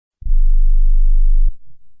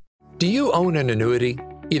Do you own an annuity,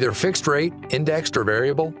 either fixed rate, indexed, or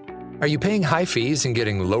variable? Are you paying high fees and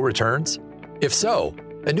getting low returns? If so,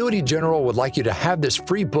 Annuity General would like you to have this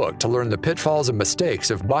free book to learn the pitfalls and mistakes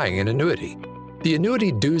of buying an annuity. The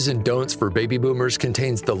Annuity Do's and Don'ts for Baby Boomers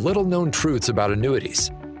contains the little-known truths about annuities,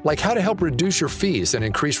 like how to help reduce your fees and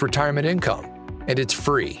increase retirement income. And it's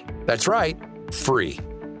free. That's right, free.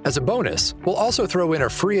 As a bonus, we'll also throw in a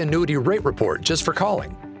free annuity rate report just for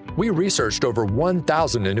calling. We researched over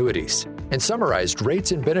 1,000 annuities and summarized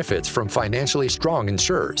rates and benefits from financially strong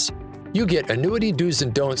insurers. You get Annuity Do's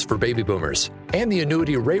and Don'ts for Baby Boomers and the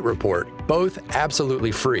Annuity Rate Report, both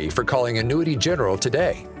absolutely free for calling Annuity General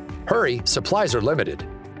today. Hurry, supplies are limited.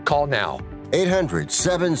 Call now.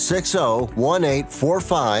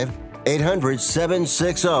 800-760-1845.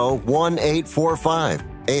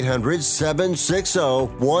 800-760-1845.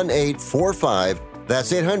 800-760-1845.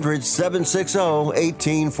 That's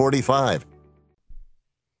 800-760-1845.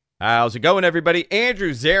 How's it going, everybody?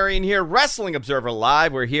 Andrew Zarian here, Wrestling Observer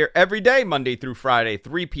Live. We're here every day, Monday through Friday,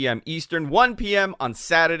 3 p.m. Eastern, 1 p.m. on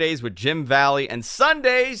Saturdays with Jim Valley, and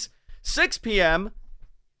Sundays, 6 p.m.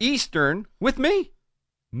 Eastern with me.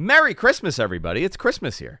 Merry Christmas, everybody. It's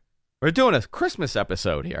Christmas here. We're doing a Christmas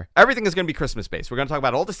episode here. Everything is going to be Christmas-based. We're going to talk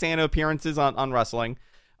about all the Santa appearances on wrestling,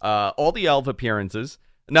 all the Elf appearances.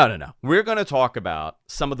 No. We're going to talk about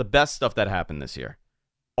some of the best stuff that happened this year.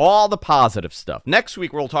 All the positive stuff. Next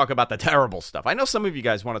week, we'll talk about the terrible stuff. I know some of you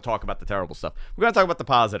guys want to talk about the terrible stuff. We're going to talk about the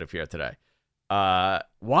positive here today.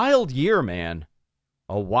 Wild year, man.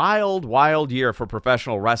 A wild year for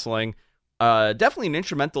professional wrestling. Definitely an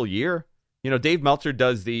instrumental year. You know, Dave Meltzer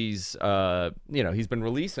does these, he's been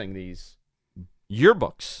releasing these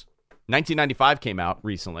yearbooks. 1995 came out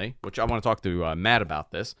recently, which I want to talk to Matt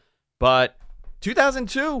about this. But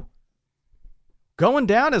 2002, going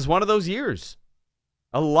down as one of those years.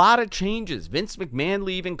 A lot of changes. Vince McMahon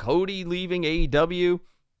leaving, Cody leaving AEW,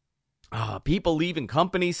 people leaving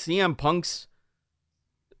companies, CM Punk's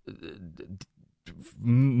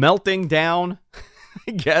melting down,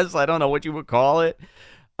 I guess. I don't know what you would call it.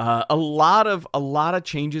 A lot of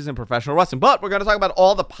changes in professional wrestling. But we're going to talk about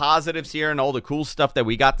all the positives here and all the cool stuff that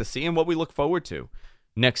we got to see and what we look forward to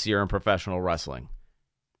next year in professional wrestling.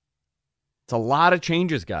 It's a lot of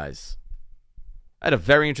changes, guys. I had a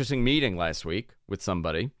very interesting meeting last week with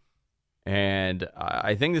somebody, and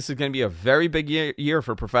I think this is going to be a very big year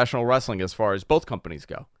for professional wrestling as far as both companies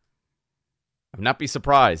go. I would not be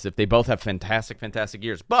surprised if they both have fantastic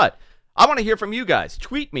years. But I want to hear from you guys.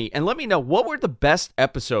 Tweet me and let me know what were the best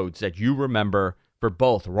episodes that you remember for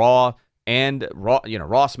both Raw and Raw,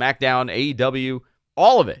 SmackDown, AEW,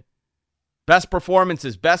 all of it. Best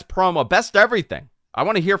performances, best promo, best everything. I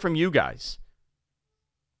want to hear from you guys.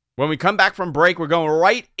 When we come back from break, we're going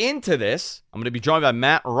right into this. I'm going to be joined by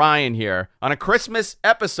Matt Ryan here on a Christmas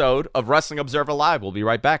episode of Wrestling Observer Live. We'll be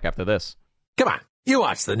right back after this. Come on, you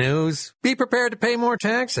watch the news. Be prepared to pay more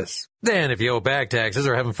taxes. Then if you owe back taxes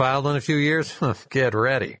or haven't filed in a few years, get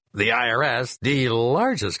ready. The IRS, the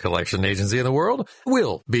largest collection agency in the world,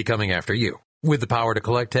 will be coming after you with the power to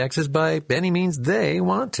collect taxes by any means they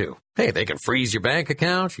want to. Hey, they can freeze your bank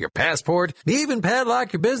account, your passport, even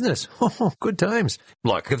padlock your business. Oh, good times.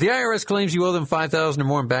 Look, if the IRS claims you owe them $5,000 or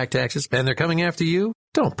more in back taxes and they're coming after you,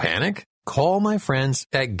 don't panic. Call my friends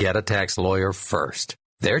at Get a Tax Lawyer first.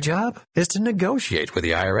 Their job is to negotiate with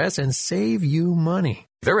the IRS and save you money.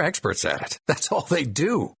 They're experts at it. That's all they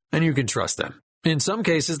do. And you can trust them. In some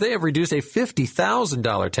cases, they have reduced a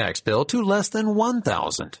 $50,000 tax bill to less than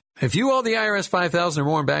 $1,000. If you owe the IRS $5,000 or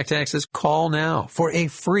more in back taxes, call now for a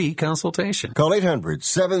free consultation. Call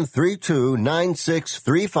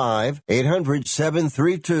 800-732-9635.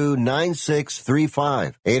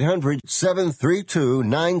 800-732-9635.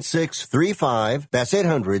 800-732-9635. That's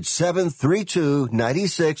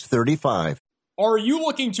 800-732-9635. Are you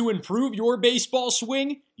looking to improve your baseball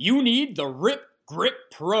swing? You need the Rip Grip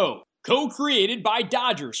Pro. Co-created by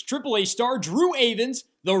Dodgers AAA star Drew Avans,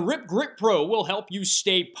 the Rip Grip Pro will help you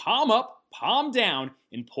stay palm up, palm down,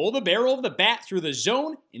 and pull the barrel of the bat through the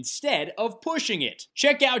zone instead of pushing it.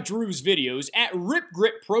 Check out Drew's videos at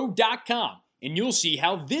ripgrippro.com, and you'll see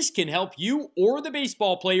how this can help you or the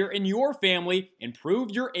baseball player in your family improve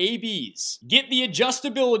your ABs. Get the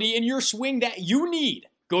adjustability in your swing that you need.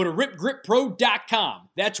 Go to ripgrippro.com.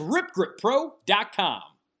 That's ripgrippro.com.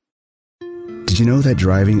 Did you know that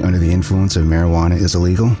driving under the influence of marijuana is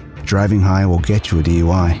illegal? Driving high will get you a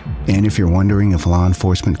DUI. And if you're wondering if law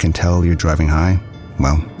enforcement can tell you're driving high,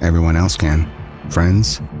 well, everyone else can.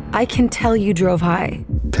 Friends? I can tell you drove high.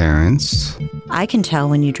 Parents? I can tell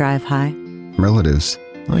when you drive high. Relatives?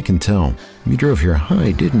 I can tell. You drove here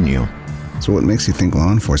high, didn't you? So what makes you think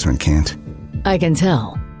law enforcement can't? I can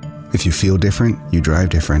tell. If you feel different, you drive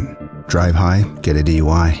different. Drive high, get a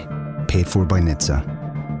DUI. Paid for by NHTSA.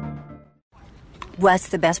 What's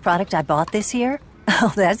the best product I bought this year?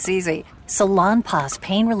 Oh, that's easy. Salonpas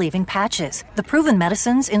pain-relieving patches. The proven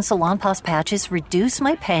medicines in Salonpas patches reduce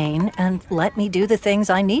my pain and let me do the things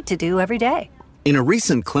I need to do every day. In a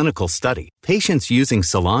recent clinical study, patients using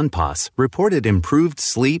Salonpas reported improved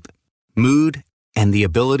sleep, mood, and the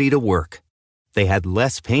ability to work. They had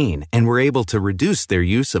less pain and were able to reduce their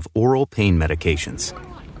use of oral pain medications.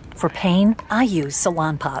 For pain, I use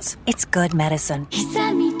Salonpas. It's good medicine.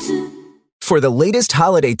 For the latest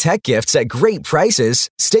holiday tech gifts at great prices,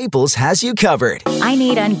 Staples has you covered. I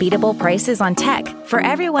need unbeatable prices on tech for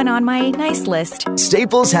everyone on my nice list.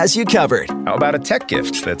 Staples has you covered. How about a tech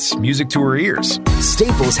gift that's music to her ears?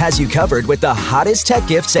 Staples has you covered with the hottest tech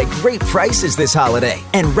gifts at great prices this holiday.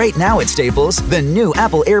 And right now at Staples, the new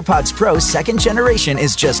Apple AirPods Pro 2nd generation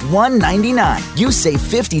is just $199. You save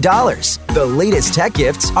 $50. The latest tech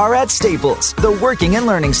gifts are at Staples, the working and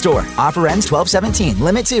learning store. Offer ends 12/17.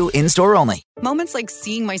 Limit 2 in-store only. Moments like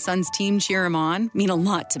seeing my son's team cheer him on mean a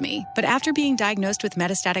lot to me. But after being diagnosed with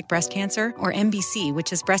metastatic breast cancer, or MBC,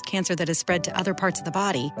 which is breast cancer that has spread to other parts of the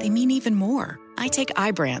body, they mean even more. I take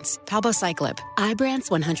Ibrance, palbociclib. Ibrance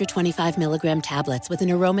 125 milligram tablets with an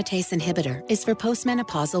aromatase inhibitor is for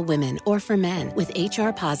postmenopausal women or for men with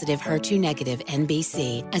HR-positive, HER2-negative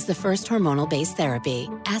NBC as the first hormonal-based therapy.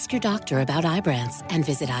 Ask your doctor about Ibrance and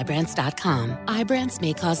visit Ibrance.com. Ibrance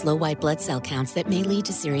may cause low white blood cell counts that may lead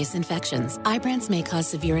to serious infections. Ibrance may cause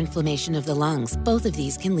severe inflammation of the lungs. Both of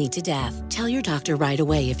these can lead to death. Tell your doctor right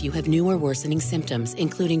away if you have new or worsening symptoms,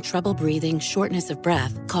 including trouble breathing, shortness of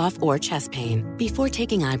breath, cough, or chest pain. Before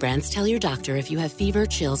taking Ibrance, tell your doctor if you have fever,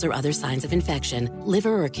 chills, or other signs of infection,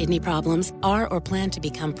 liver or kidney problems, are or plan to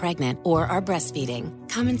become pregnant, or are breastfeeding.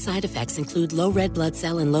 Common side effects include low red blood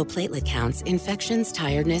cell and low platelet counts, infections,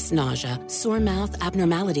 tiredness, nausea, sore mouth,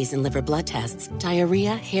 abnormalities in liver blood tests,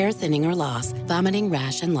 diarrhea, hair thinning or loss, vomiting,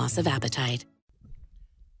 rash, and loss of appetite.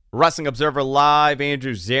 Wrestling Observer Live,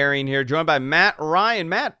 Andrew Zarian here, joined by Matt Ryan.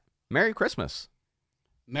 Matt, Merry Christmas.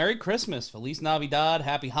 Merry Christmas, Feliz Navidad,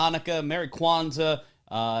 Happy Hanukkah, Merry Kwanzaa,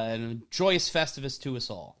 and a joyous Festivus to us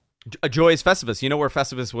all. A joyous Festivus. You know where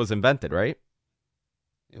Festivus was invented, right?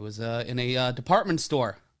 It was in a department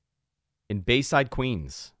store. In Bayside,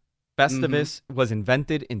 Queens. Festivus was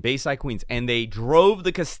invented in Bayside, Queens, and they drove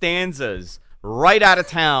the Costanzas right out of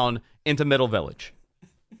town into Middle Village.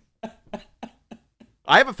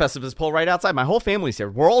 I have a Festivus pole right outside. My whole family's here.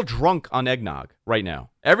 We're all drunk on eggnog right now.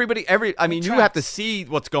 You have to see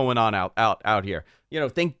what's going on out here. You know,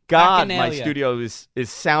 thank God my studio is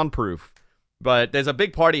soundproof. But there's a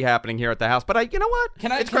big party happening here at the house. But you know what?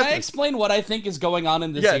 Can I explain what I think is going on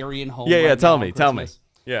in the Zarian home? Yeah, tell me.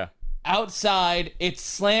 Yeah. Outside, it's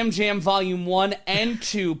Slam Jam Volume 1 and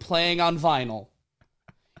 2 playing on vinyl.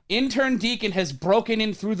 Intern Deacon has broken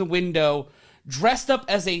in through the window, dressed up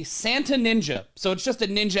as a Santa ninja. So it's just a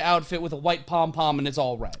ninja outfit with a white pom-pom and it's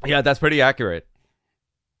all red. Yeah, that's pretty accurate.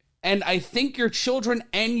 And I think your children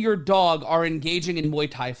and your dog are engaging in Muay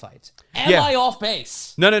Thai fights. Am I off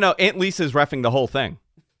base? No. Aunt Lisa's reffing the whole thing.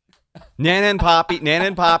 Nan and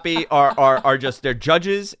Poppy are just, they're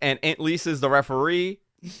judges, and Aunt Lisa's the referee.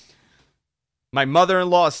 My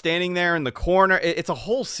mother-in-law is standing there in the corner. It's a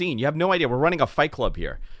whole scene. You have no idea. We're running a fight club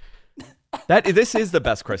here. This is the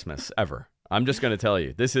best Christmas ever. I'm just going to tell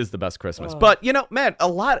you, this is the best Christmas. But, man,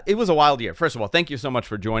 it was a wild year. First of all, thank you so much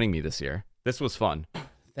for joining me this year. This was fun.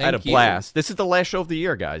 I had a blast. This is the last show of the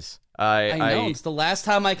year, guys. I know. It's the last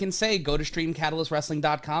time I can say go to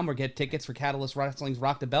streamcatalyst.wrestling.com or get tickets for Catalyst Wrestling's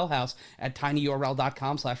Rock the Bell House at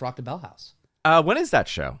tinyurl.com/rockthebellhouse. When is that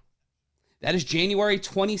show? That is January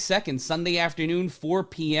 22nd, Sunday afternoon, 4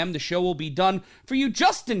 p.m. The show will be done for you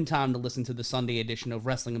just in time to listen to the Sunday edition of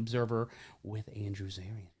Wrestling Observer with Andrew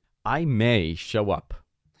Zarian. I may show up.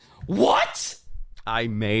 What? I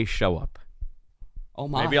may show up. Oh,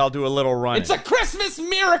 my. Maybe I'll do a little run. It's a Christmas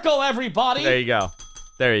miracle, everybody. There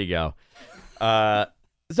you go. But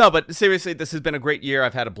seriously, this has been a great year.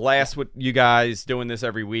 I've had a blast with you guys doing this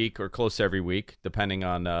every week or close to every week, depending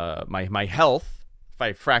on my health. If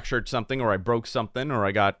I fractured something or I broke something or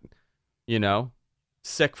I got,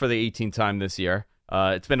 sick for the 18th time this year.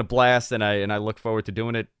 It's been a blast, and I look forward to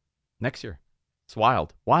doing it next year. It's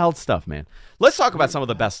wild. Wild stuff, man. Let's talk about some of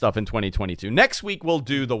the best stuff in 2022. Next week, we'll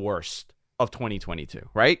do the worst of 2022,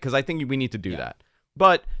 right? Because I think we need to do that.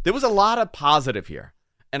 But there was a lot of positive here,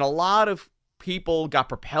 and a lot of people got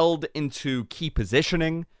propelled into key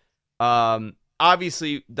positioning.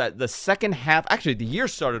 Obviously, the second half, actually, the year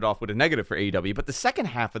started off with a negative for AEW, but the second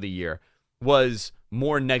half of the year was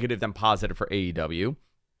more negative than positive for AEW.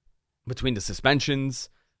 Between the suspensions,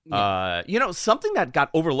 Something that got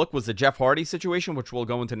overlooked was the Jeff Hardy situation, which we'll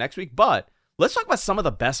go into next week. But let's talk about some of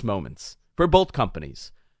the best moments for both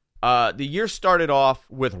companies. The year started off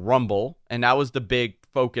with Rumble, and that was the big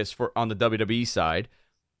focus on the WWE side.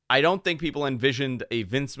 I don't think people envisioned a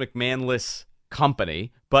Vince McMahon-less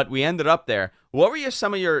company, but we ended up there. What were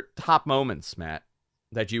some of your top moments, Matt,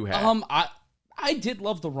 that you had? I did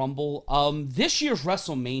love the Rumble. This year's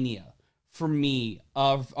WrestleMania, for me,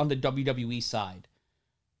 on the WWE side,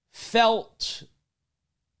 felt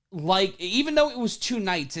like, even though it was 2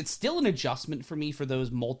 nights, it's still an adjustment for me for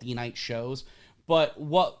those multi-night shows. But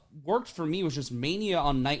what worked for me was just Mania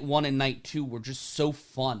on night 1 and night 2 were just so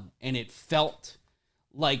fun, and it felt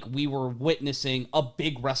like we were witnessing a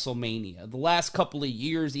big WrestleMania. The last couple of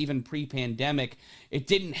years, even pre-pandemic, it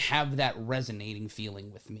didn't have that resonating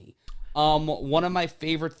feeling with me. One of my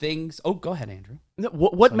favorite things... Oh, go ahead, Andrew.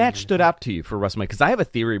 What match stood out to you for WrestleMania? Because I have a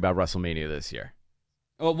theory about WrestleMania this year.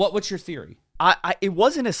 What's your theory? It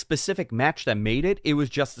wasn't a specific match that made it. It was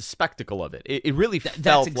just the spectacle of it. It really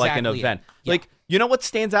felt like an event. Yeah. Like, you know what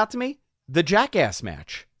stands out to me? The Jackass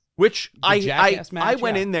match. Which I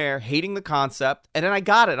went in there hating the concept, and then I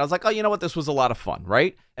got it. I was like, oh, you know what? This was a lot of fun,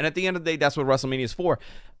 right? And at the end of the day, that's what WrestleMania is for.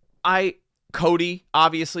 Cody,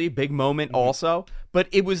 obviously, big moment also, but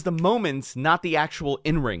it was the moments, not the actual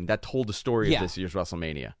in-ring, that told the story of this year's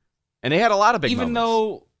WrestleMania. And they had a lot of big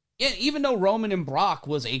moments. Even though Roman and Brock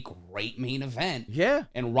was a great main event. Yeah.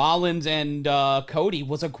 And Rollins and Cody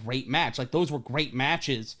was a great match. Like, those were great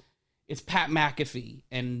matches. It's Pat McAfee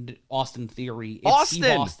and Austin Theory. It's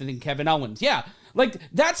Steve Austin and Kevin Owens. Yeah. Like,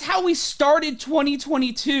 that's how we started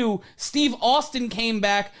 2022. Steve Austin came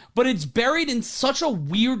back, but it's buried in such a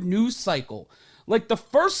weird news cycle. Like, the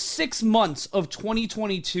first 6 months of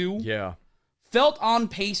 2022 felt on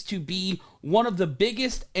pace to be one of the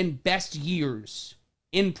biggest and best years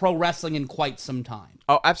in pro wrestling in quite some time.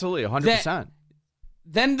 Oh, absolutely. 100%.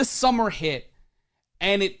 Then the summer hit,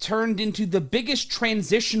 and it turned into the biggest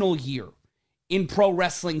transitional year in pro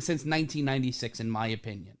wrestling since 1996, in my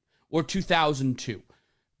opinion, or 2002.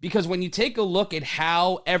 Because when you take a look at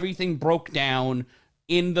how everything broke down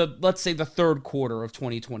in the, let's say, the third quarter of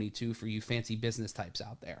 2022 for you fancy business types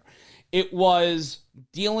out there, it was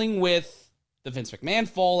dealing with the Vince McMahon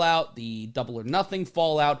fallout, the Double or Nothing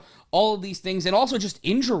fallout, all of these things, and also just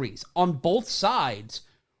injuries on both sides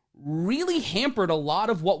really hampered a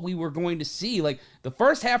lot of what we were going to see. Like, the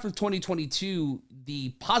first half of 2022, the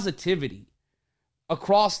positivity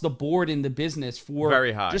across the board in the business for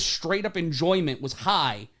very high, just straight up enjoyment was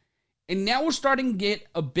high. And now we're starting to get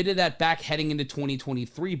a bit of that back heading into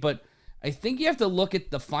 2023. But I think you have to look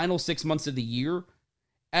at the final 6 months of the year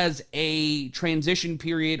as a transition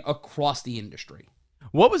period across the industry.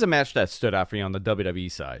 What was a match that stood out for you on the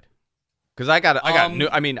WWE side? Because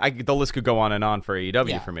the list could go on and on for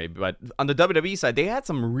AEW for me, but on the WWE side, they had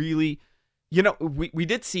some really, we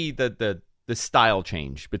did see the style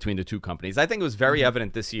change between the two companies. I think it was very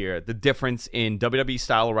evident this year, the difference in WWE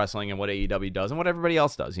style of wrestling and what AEW does and what everybody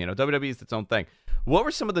else does. WWE is its own thing. What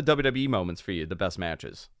were some of the WWE moments for you, the best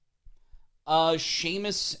matches?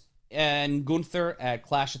 Sheamus and Gunther at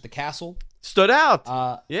Clash at the Castle stood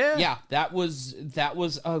out. Yeah, that was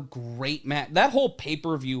a great match. That whole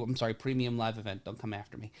pay-per-view, premium live event, don't come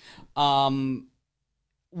after me,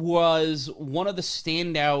 was one of the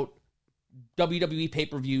standout WWE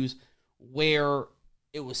pay-per-views where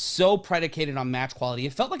it was so predicated on match quality.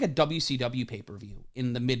 It felt like a WCW pay-per-view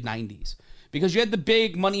in the mid-90s because you had the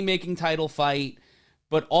big money-making title fight,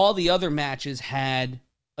 but all the other matches had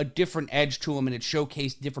a different edge to them, and it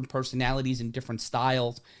showcased different personalities and different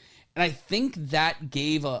styles. And I think that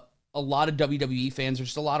gave a lot of WWE fans, or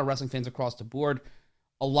just a lot of wrestling fans across the board,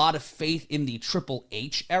 a lot of faith in the Triple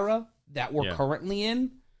H era that we're currently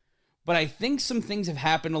in. But I think some things have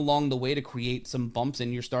happened along the way to create some bumps,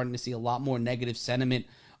 and you're starting to see a lot more negative sentiment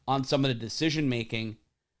on some of the decision-making.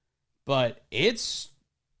 But it's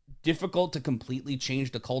difficult to completely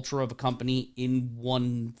change the culture of a company in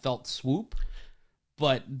one felt swoop.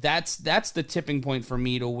 But that's the tipping point for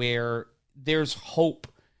me to where there's hope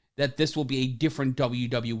that this will be a different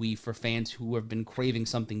WWE for fans who have been craving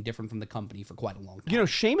something different from the company for quite a long time.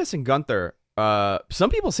 Sheamus and Gunther, some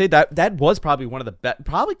people say that was probably one of the best,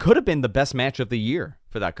 probably could have been the best match of the year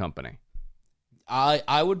for that company.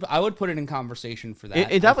 I would put it in conversation for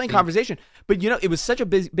that. It definitely in conversation. But, it was such a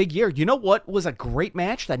big year. You know what was a great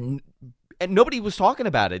match that and nobody was talking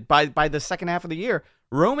about it by the second half of the year?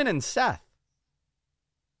 Roman and Seth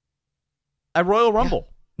at Royal Rumble.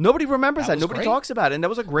 Yeah. Nobody remembers that. Nobody talks about it, and that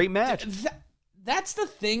was a great match. That's the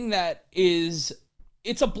thing that is...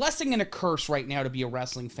 It's a blessing and a curse right now to be a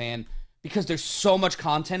wrestling fan because there's so much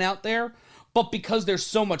content out there, But because there's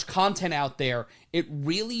so much content out there, it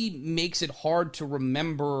really makes it hard to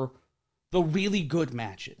remember the really good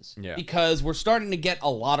matches. Yeah. Because we're starting to get a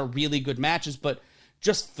lot of really good matches, but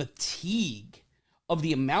just fatigue of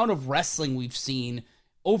the amount of wrestling we've seen.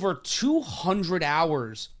 Over 200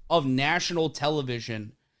 hours of national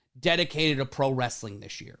television dedicated to pro wrestling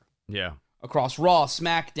this year. Yeah. Across Raw,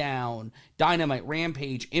 SmackDown, Dynamite,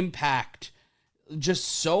 Rampage, Impact. Just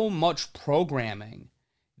so much programming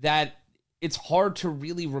that it's hard to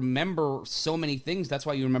really remember so many things. That's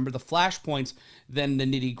why you remember the flashpoints than the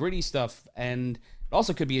nitty-gritty stuff. And it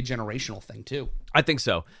also could be a generational thing, too. I think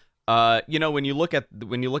so. When you look at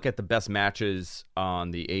the best matches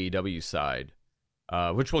on the AEW side,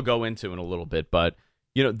 which we'll go into in a little bit, but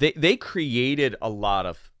they created a lot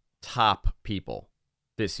of top people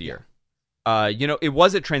this year. It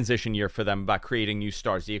was a transition year for them by creating new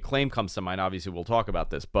stars. The Acclaim comes to mind. Obviously, we'll talk about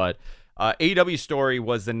this, but AEW's story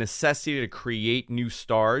was the necessity to create new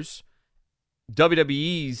stars.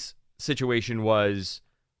 WWE's situation was,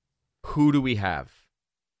 who do we have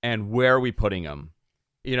and where are we putting them?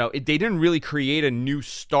 They didn't really create a new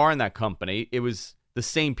star in that company. It was the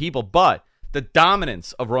same people, but the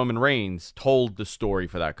dominance of Roman Reigns told the story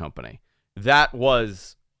for that company. That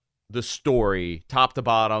was the story, top to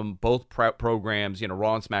bottom, both programs,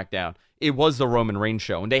 Raw and SmackDown. It was the Roman Reigns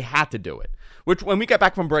show, and they had to do it. Which, when we get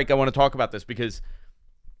back from break, I want to talk about this, because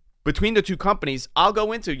between the two companies, I'll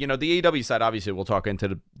go into, the AEW side, obviously, we'll talk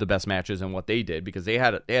into the best matches and what they did, because they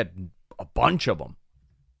had a bunch of them.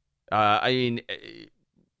 It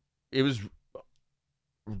was...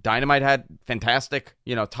 Dynamite had fantastic,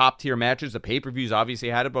 top-tier matches. The pay-per-views obviously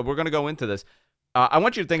had it, but we're going to go into this. I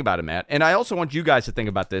want you to think about it, Matt, and I also want you guys to think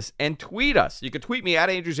about this and tweet us. You can tweet me at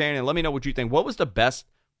Andrew Zarian and let me know what you think. What was the best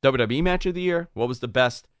WWE match of the year? What was the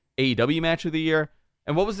best AEW match of the year?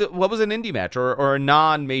 And what was an indie match or a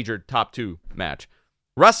non-major top 2 match?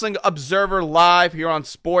 Wrestling Observer Live here on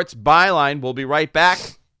Sports Byline. We'll be right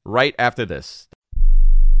back right after this.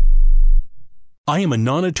 I am a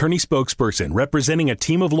non-attorney spokesperson representing a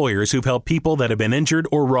team of lawyers who've helped people that have been injured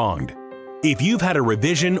or wronged. If you've had a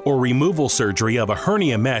revision or removal surgery of a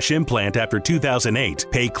hernia mesh implant after 2008,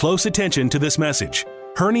 pay close attention to this message.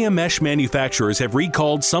 Hernia mesh manufacturers have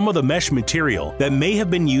recalled some of the mesh material that may have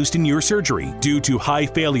been used in your surgery due to high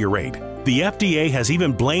failure rate. The FDA has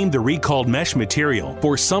even blamed the recalled mesh material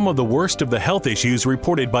for some of the worst of the health issues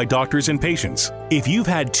reported by doctors and patients. If you've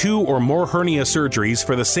had 2 or more hernia surgeries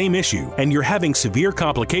for the same issue and you're having severe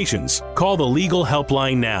complications, call the legal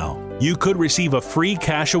helpline now. You could receive a free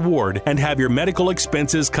cash award and have your medical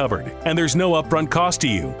expenses covered. And there's no upfront cost to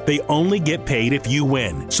you. They only get paid if you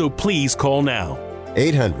win. So please call now.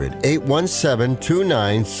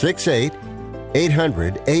 800-817-2968.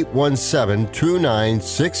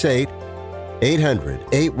 800-817-2968.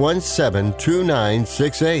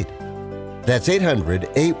 800-817-2968. That's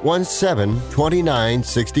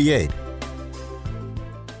 800-817-2968.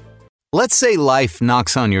 Let's say life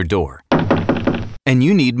knocks on your door and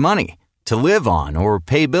you need money to live on or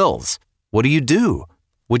pay bills. What do?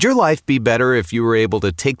 Would your life be better if you were able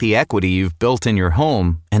to take the equity you've built in your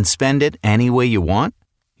home and spend it any way you want?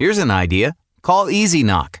 Here's an idea. Call Easy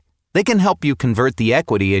Knock. They can help you convert the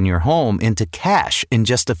equity in your home into cash in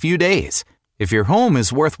just a few days. If your home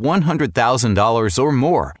is worth $100,000 or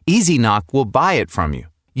more, Easy Knock will buy it from you.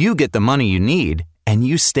 You get the money you need, and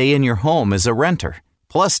you stay in your home as a renter.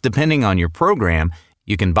 Plus, depending on your program,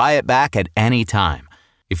 you can buy it back at any time.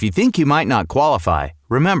 If you think you might not qualify,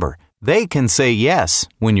 remember, they can say yes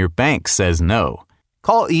when your bank says no.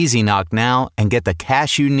 Call Easy Knock now and get the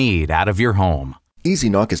cash you need out of your home. Easy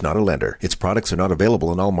Knock is not a lender. Its products are not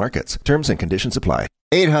available in all markets. Terms and conditions apply.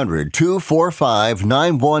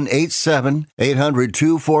 800-245-9187.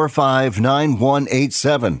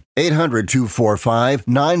 800-245-9187.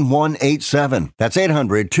 800-245-9187. That's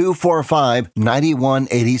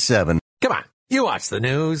 800-245-9187. Come on, you watch the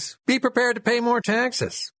news. Be prepared to pay more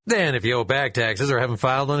taxes. Then if you owe back taxes or haven't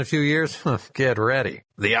filed in a few years, get ready.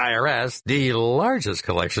 The IRS, the largest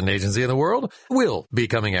collection agency in the world, will be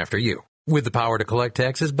coming after you. With the power to collect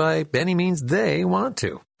taxes by any means they want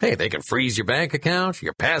to. Hey, they can freeze your bank account,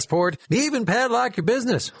 your passport, even padlock your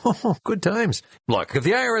business. Oh, good times. Look, if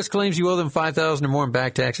the IRS claims you owe them $5,000 or more in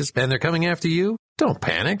back taxes and they're coming after you, don't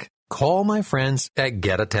panic. Call my friends at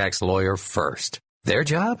Get a Tax Lawyer first. Their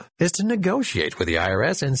job is to negotiate with the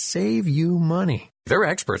IRS and save you money. They're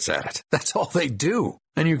experts at it. That's all they do.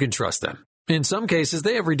 And you can trust them. In some cases,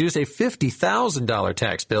 they have reduced a $50,000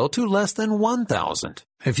 tax bill to less than $1,000.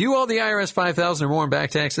 If you owe the IRS $5,000 or more in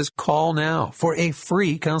back taxes, call now for a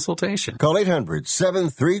free consultation. Call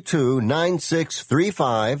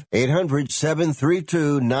 800-732-9635.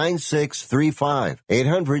 800-732-9635.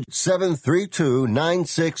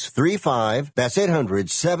 800-732-9635. That's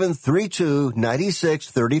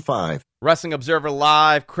 800-732-9635. Wrestling Observer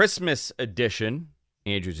Live Christmas edition.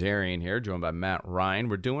 Andrew Zarian here, joined by Matt Ryan.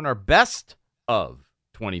 We're doing our best of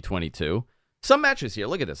 2022. Some matches here.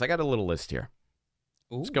 Look at this. I got a little list here.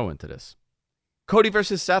 Ooh. Let's go into this. Cody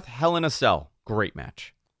versus Seth, Hell in a Cell. Great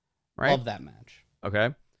match. Right? Love that match. Okay.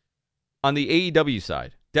 On the AEW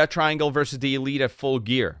side, Death Triangle versus the Elite at Full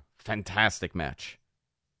Gear. Fantastic match.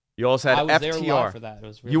 You also had I was FTR. There live for that. It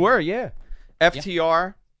was really you were, yeah.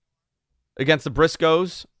 FTR against the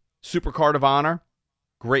Briscoes. Super Card of Honor.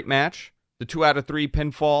 Great match. The 2 out of 3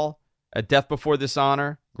 pinfall at Death Before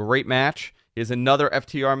Dishonor. Great match. Here's another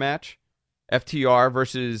FTR match. FTR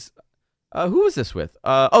versus... who was this with?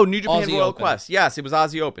 New Japan Aussie Royal Open. Quest. Yes, it was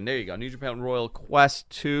Aussie Open. There you go. New Japan Royal Quest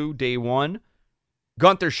 2, Day 1.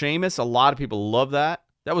 Gunther Sheamus. A lot of people love that.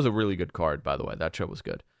 That was a really good card, by the way. That show was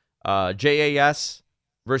good. JAS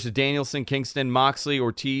versus Danielson, Kingston, Moxley,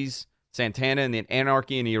 Ortiz, Santana in the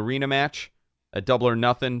Anarchy in the Arena match at Double or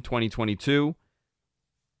Nothing 2022.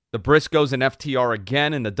 The Briscoes and FTR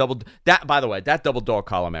again in the double... That, by the way, that double dog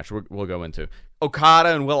collar match we'll go into.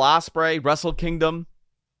 Okada and Will Ospreay, Wrestle Kingdom.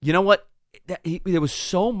 You know what? There was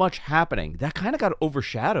so much happening. That kind of got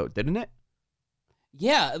overshadowed, didn't it?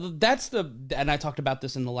 Yeah, and I talked about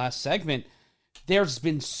this in the last segment. There's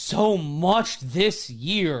been so much this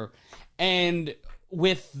year, and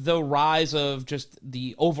with the rise of just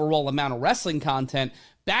the overall amount of wrestling content,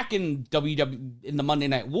 back in in the Monday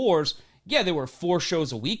Night Wars, yeah, there were 4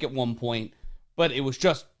 shows a week at one point, but it was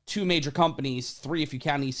just 2 major companies, 3 if you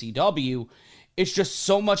count ECW. It's just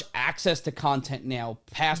so much access to content now,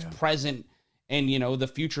 past, present, and, the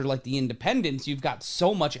future, like the independents. You've got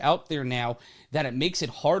so much out there now that it makes it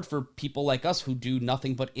hard for people like us who do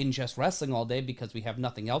nothing but ingest wrestling all day because we have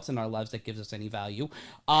nothing else in our lives that gives us any value.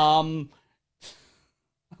 I'm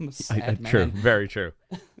a sad man. True. Very true.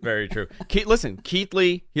 Very true. Keith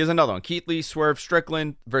Lee, here's another one. Keith Lee, Swerve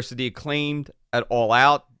Strickland versus the Acclaimed at All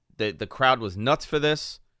Out. The crowd was nuts for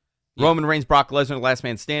this. Yeah. Roman Reigns, Brock Lesnar, Last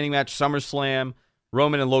Man Standing match, SummerSlam.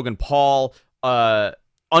 Roman and Logan Paul,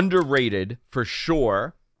 underrated for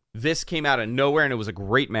sure. This came out of nowhere, and it was a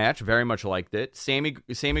great match. Very much liked it. Sammy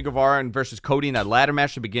Guevara versus Cody in that ladder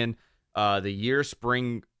match to begin the year.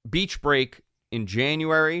 Spring Beach Break in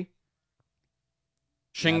January.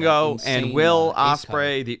 Shingo and Will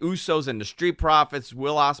Ospreay, the Usos and the Street Profits,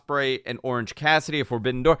 Will Ospreay and Orange Cassidy, a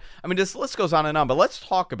Forbidden Door. I mean, this list goes on and on, but let's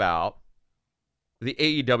talk about the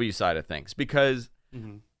AEW side of things, because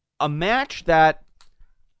a match that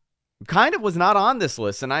kind of was not on this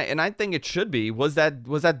list, and I think it should be, was that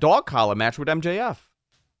dog collar match with MJF.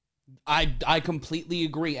 I completely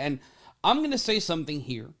agree, and I'm going to say something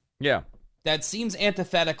here. Yeah. That seems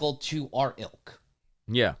antithetical to our ilk.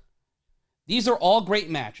 Yeah. These are all great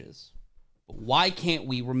matches, but why can't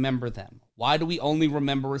we remember them? Why do we only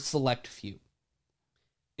remember a select few?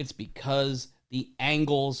 It's because the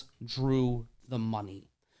angles drew the money.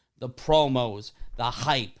 The promos, the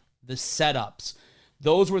hype, the setups.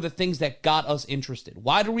 Those were the things that got us interested.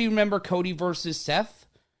 Why do we remember Cody versus Seth?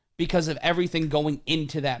 Because of everything going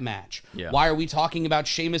into that match. Yeah. Why are we talking about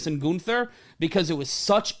Sheamus and Gunther? Because it was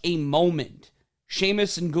such a moment.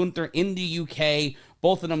 Sheamus and Gunther in the UK,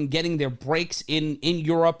 both of them getting their breaks in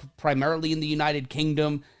Europe, primarily in the United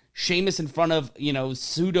Kingdom. Sheamus in front of,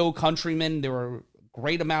 pseudo countrymen. There were a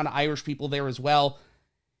great amount of Irish people there as well.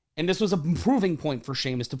 And this was a proving point for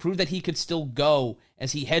Sheamus to prove that he could still go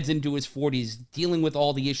as he heads into his 40s, dealing with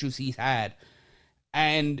all the issues he's had.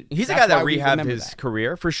 And he's a guy that rehabbed his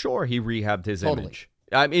career, for sure. He rehabbed his image.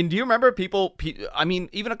 I mean, do you remember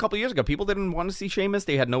even a couple years ago, people didn't want to see Sheamus.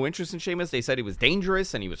 They had no interest in Sheamus. They said he was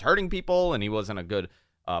dangerous and he was hurting people and he wasn't a good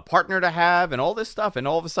partner to have and all this stuff. And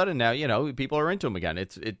all of a sudden now, people are into him again.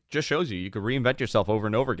 It just shows you could reinvent yourself over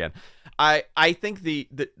and over again. I think the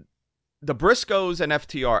Briscoes and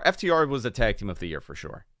FTR was the tag team of the year for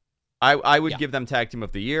sure. I would give them tag team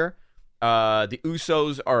of the year. The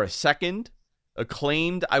Usos are a second.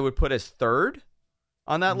 Acclaimed, I would put as third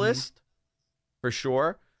on that list. For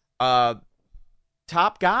sure.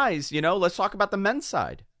 Top guys, let's talk about the men's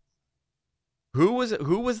side. Who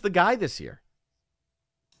was the guy this year?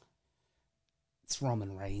 It's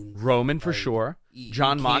Roman Reigns. Roman, for sure.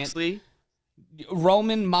 John Moxley.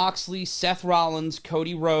 Roman, Moxley, Seth Rollins,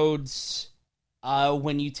 Cody Rhodes.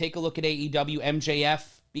 When you take a look at AEW,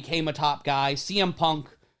 MJF became a top guy. CM Punk.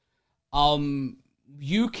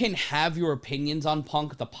 You can have your opinions on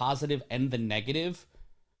Punk, the positive and the negative,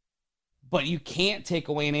 but you can't take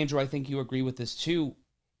away, and Andrew, I think you agree with this too,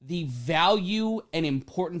 the value and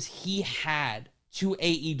importance he had to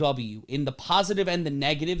AEW in the positive and the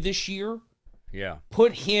negative this year. Yeah.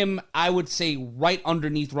 Put him, I would say, right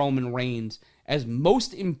underneath Roman Reigns as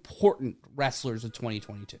most important wrestlers of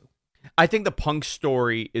 2022. I think the Punk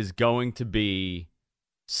story is going to be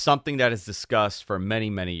something that is discussed for many,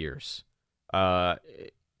 many years.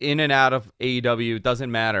 In and out of AEW, it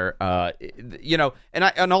doesn't matter.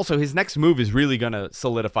 And also his next move is really going to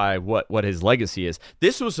solidify what his legacy is.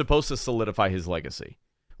 This was supposed to solidify his legacy,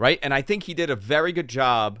 right? And I think he did a very good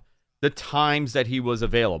job the times that he was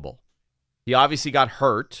available. He obviously got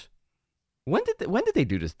hurt. When did they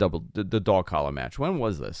do this the dog collar match? When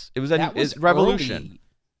was this? It was Revolution. Early.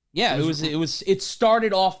 Yeah, it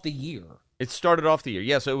started off the year. It started off the year.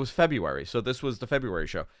 Yeah, so it was February. So this was the February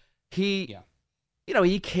show. He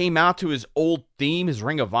came out to his old theme, his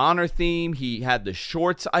Ring of Honor theme. He had the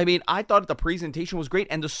shorts. I mean, I thought the presentation was great,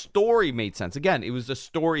 and the story made sense. Again, it was the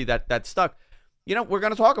story that stuck. We're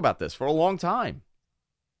going to talk about this for a long time.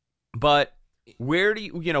 But what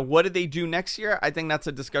did they do next year? I think that's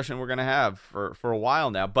a discussion we're going to have for a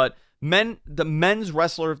while now. But the men's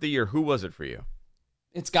wrestler of the year, who was it for you?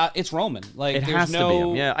 It's Roman. Like, it has to be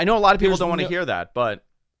him. Yeah, I know a lot of people don't want to hear that, but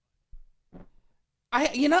I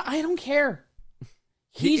don't care.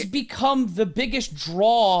 He's become the biggest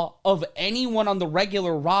draw of anyone on the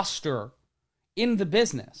regular roster in the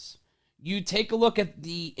business. You take a look at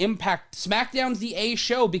the Impact. SmackDown's the A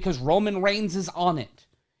show because Roman Reigns is on it.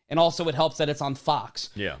 And also it helps that it's on Fox.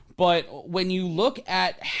 Yeah. But when you look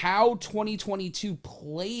at how 2022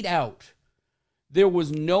 played out, there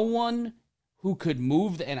was no one who could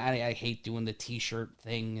move. And I hate doing the T-shirt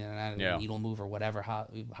thing and needle move or whatever.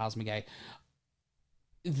 How's my guy?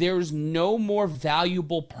 There's no more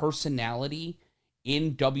valuable personality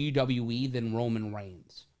in WWE than Roman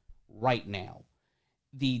Reigns right now.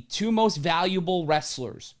 The two most valuable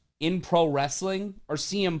wrestlers in pro wrestling are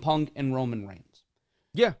CM Punk and Roman Reigns.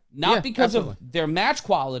 Yeah. Not because of their match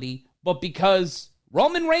quality, but because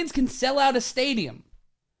Roman Reigns can sell out a stadium.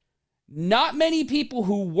 Not many people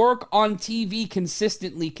who work on TV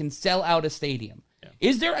consistently can sell out a stadium. Yeah.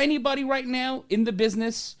 Is there anybody right now in the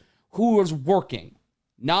business who is working?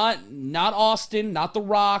 Not Austin, not The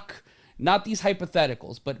Rock, not these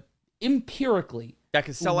hypotheticals, but empirically. That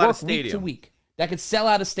could sell out a stadium. Week to week. That could sell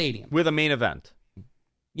out a stadium. With a main event.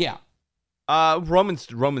 Yeah.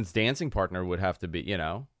 Roman's dancing partner would have to be,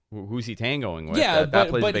 who's he tangoing with? Yeah, that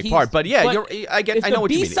plays a big part. But yeah, I know what you mean. The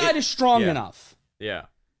B-side is strong enough. Yeah.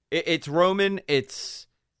 It's Roman, and it's,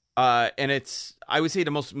 I would say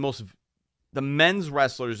the men's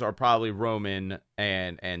wrestlers are probably Roman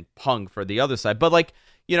and Punk for the other side. But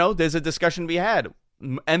there's a discussion we had.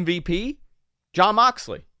 MVP, Jon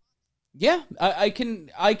Moxley. Yeah, I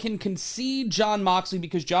can concede Jon Moxley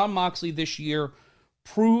because Jon Moxley this year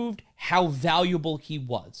proved how valuable he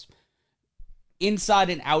was inside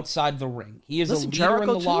and outside the ring. He is a leader Jericho in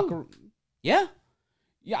the locker room. Yeah.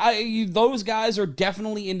 Those guys are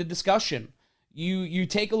definitely in the discussion. You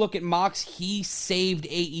take a look at Mox, he saved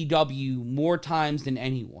AEW more times than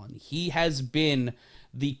anyone. He has been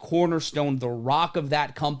the cornerstone, the rock of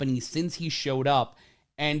that company since he showed up,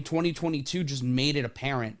 and 2022 just made it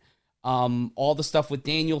apparent. All the stuff with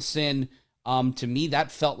Danielson, to me,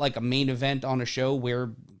 that felt like a main event on a show where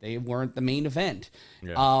they weren't the main event.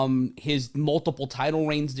 Yeah. His multiple title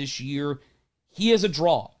reigns this year, he is a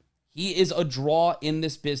draw. He is a draw in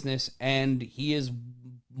this business, and he is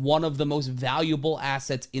one of the most valuable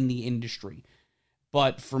assets in the industry.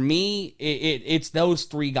 But for me, it's those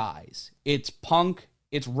three guys. It's Punk,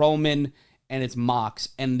 it's Roman, and it's Mox,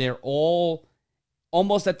 and they're all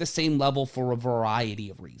almost at the same level for a variety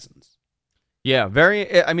of reasons. Yeah, very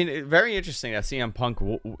interesting that CM Punk.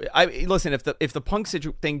 Listen, if the Punk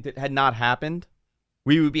thing had not happened,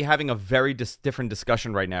 we would be having a very different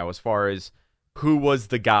discussion right now as far as who was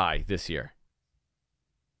the guy this year.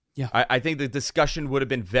 Yeah, I think the discussion would have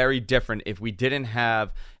been very different if we didn't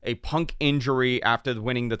have a Punk injury after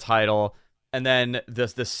winning the title, and then the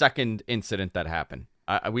second incident that happened.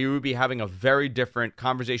 We would be having a very different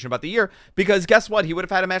conversation about the year because guess what? He would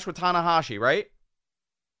have had a match with Tanahashi, right?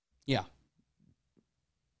 Yeah.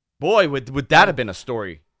 Boy, would that have been a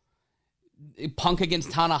story? Punk against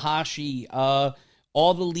Tanahashi,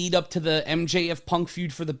 all the lead up to the MJF Punk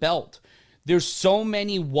feud for the belt. There's so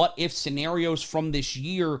many what-if scenarios from this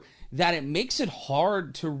year that it makes it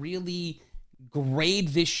hard to really grade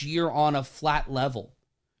this year on a flat level.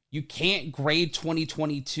 You can't grade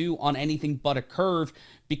 2022 on anything but a curve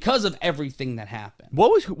because of everything that happened.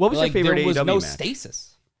 What was your favorite AEW match? There was no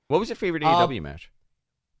stasis. What was your favorite AEW match?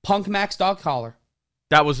 Punk Max Dog Collar.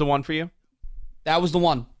 That was the one for you? That was the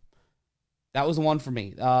one. That was the one for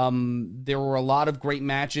me. There were a lot of great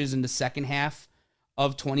matches in the second half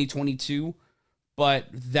of 2022, but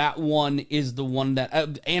that one is the one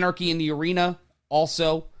that Anarchy in the Arena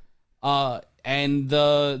also, and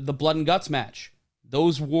the Blood and Guts match.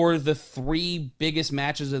 Those were the three biggest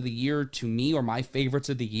matches of the year to me, or my favorites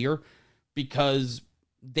of the year, because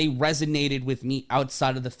they resonated with me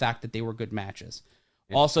outside of the fact that they were good matches.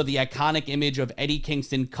 Yeah. Also, the iconic image of Eddie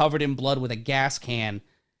Kingston covered in blood with a gas can.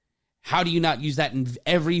 How do you not use that in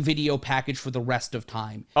every video package for the rest of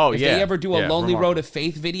time? Oh, if yeah. they ever do a Lonely Road to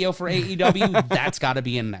Faith video for AEW, that's got to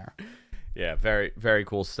be in there. Yeah, very, very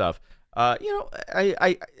cool stuff.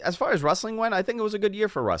 I as far as wrestling went, I think it was a good year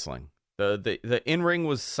for wrestling. The in-ring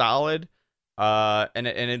was solid, and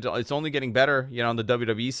it's only getting better, on the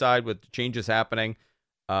WWE side with changes happening.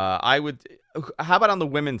 How about on the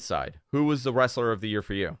women's side? Who was the wrestler of the year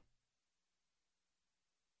for you?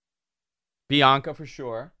 Bianca, for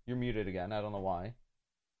sure. You're muted again. I don't know why.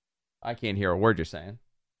 I can't hear a word you're saying.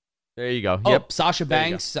 There you go. Oh, yep. Sasha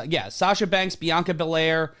Banks. Yeah, Sasha Banks, Bianca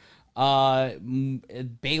Belair,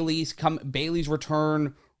 Bayley's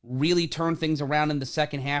return really turned things around in the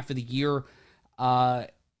second half of the year.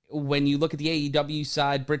 When you look at the AEW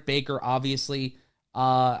side, Britt Baker, obviously.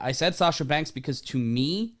 I said Sasha Banks because to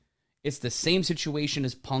me, it's the same situation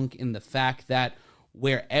as Punk in the fact that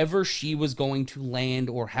wherever she was going to land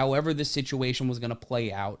or however this situation was going to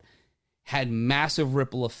play out had massive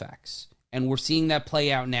ripple effects. And we're seeing that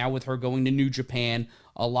play out now with her going to New Japan.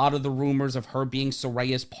 A lot of the rumors of her being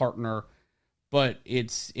Soraya's partner. But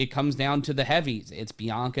it comes down to the heavies. It's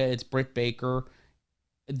Bianca, it's Britt Baker.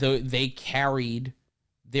 They carried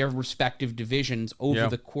their respective divisions over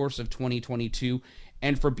the course of 2022.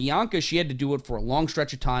 And for Bianca, she had to do it for a long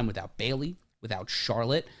stretch of time without Bayley, without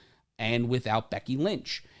Charlotte, and without Becky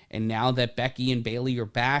Lynch. And now that Becky and Bayley are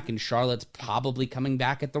back and Charlotte's probably coming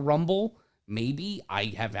back at the Rumble, maybe, I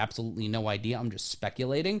have absolutely no idea. I'm just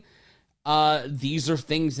speculating. These are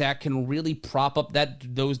things that can really prop up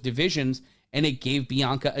those divisions. And it gave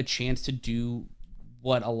Bianca a chance to do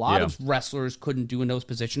what a lot of wrestlers couldn't do in those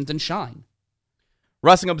positions and shine.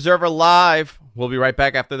 Wrestling Observer Live. We'll be right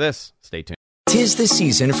back after this. Stay tuned. 'Tis the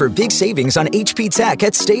season for big savings on HP Tech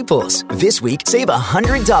at Staples. This week, save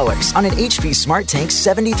 $100 on an HP Smart Tank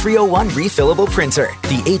 7301 refillable printer.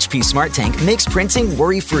 The HP Smart Tank makes printing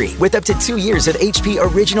worry-free with up to 2 years of HP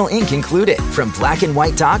Original Ink included. From black and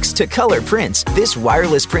white docs to color prints, this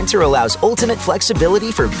wireless printer allows ultimate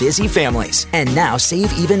flexibility for busy families. And now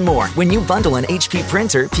save even more when you bundle an HP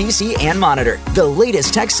printer, PC, and monitor. The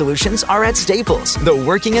latest tech solutions are at Staples, the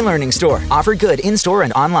working and learning store. Offer good in-store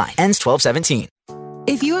and online. Ends 12/17.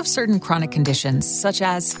 If you have certain chronic conditions, such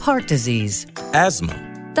as heart disease, asthma,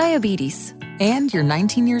 diabetes, and you're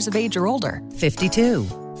 19 years of age or older, 52,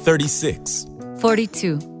 36,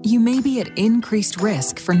 42, you may be at increased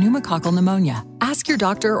risk for pneumococcal pneumonia. Ask your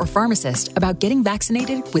doctor or pharmacist about getting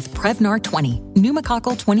vaccinated with Prevnar 20,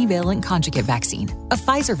 pneumococcal 20-valent conjugate vaccine, a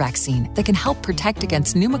Pfizer vaccine that can help protect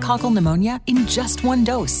against pneumococcal pneumonia in just one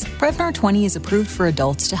dose. Prevnar 20 is approved for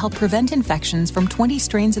adults to help prevent infections from 20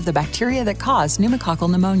 strains of the bacteria that cause pneumococcal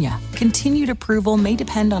pneumonia. Continued approval may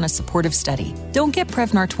depend on a supportive study. Don't get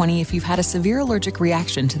Prevnar 20 if you've had a severe allergic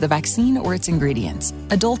reaction to the vaccine or its ingredients.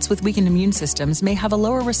 Adults with weakened immune systems may have a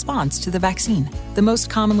lower response to the vaccine. The most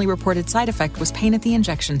commonly reported side effect was pain at the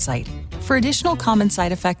injection site. For additional common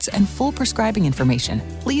side effects and full prescribing information,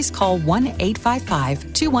 please call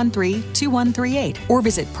 1-855-213-2138 or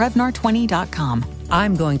visit Prevnar20.com.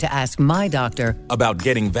 I'm going to ask my doctor about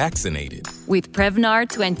getting vaccinated with Prevnar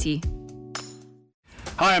 20.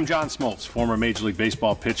 Hi, I'm John Smoltz, former Major League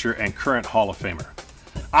Baseball pitcher and current Hall of Famer.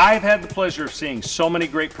 I've had the pleasure of seeing so many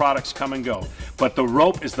great products come and go, but the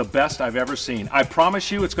rope is the best I've ever seen. I promise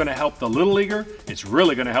you it's going to help the little leaguer, it's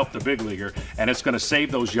really going to help the big leaguer, and it's going to save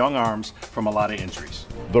those young arms from a lot of injuries.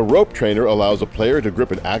 The rope trainer allows a player to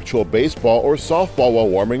grip an actual baseball or softball while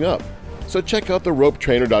warming up. So check out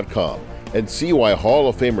theropetrainer.com and see why Hall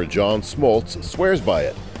of Famer John Smoltz swears by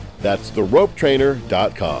it. That's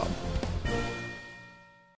theropetrainer.com.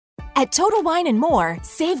 At Total Wine & More,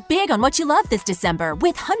 save big on what you love this December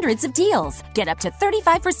with hundreds of deals. Get up to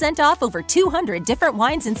 35% off over 200 different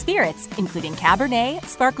wines and spirits, including Cabernet,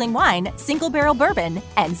 sparkling wine, single barrel bourbon,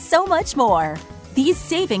 and so much more. These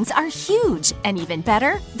savings are huge, and even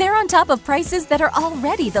better, they're on top of prices that are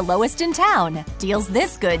already the lowest in town. Deals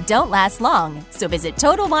this good don't last long, so visit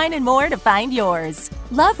Total Wine & More to find yours.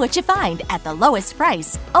 Love what you find at the lowest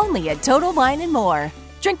price, only at Total Wine & More.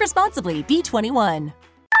 Drink responsibly, B21.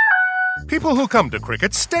 People who come to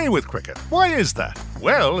Cricket stay with Cricket. Why is that?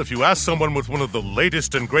 Well, if you ask someone with one of the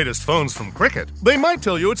latest and greatest phones from Cricket, they might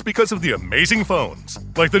tell you it's because of the amazing phones.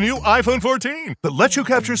 Like the new iPhone 14 that lets you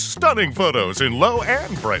capture stunning photos in low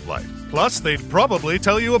and bright light. Plus, they'd probably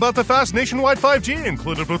tell you about the fast nationwide 5G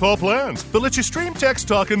included with all plans that lets you stream, text,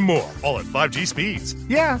 talk, and more, all at 5G speeds.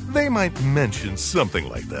 Yeah, they might mention something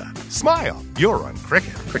like that. Smile, you're on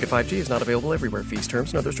Cricket. Cricket 5G is not available everywhere. Fees,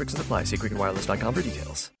 terms, and other restrictions apply. See cricketwireless.com for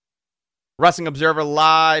details. Wrestling Observer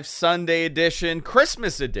Live, Sunday edition,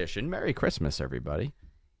 Christmas edition. Merry Christmas, everybody.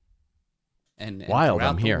 And Wild,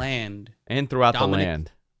 I'm throughout here. The land. And throughout the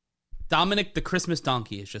land. Dominic the Christmas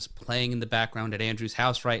Donkey is just playing in the background at Andrew's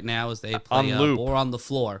house right now as they play On loop. War on the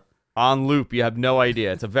Floor. On loop. You have no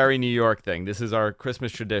idea. It's a very New York thing. This is our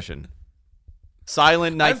Christmas tradition.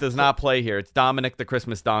 Silent Night does not play here. It's Dominic the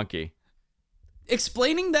Christmas Donkey.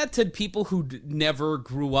 Explaining that to people who never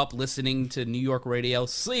grew up listening to New York radio,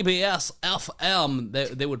 CBS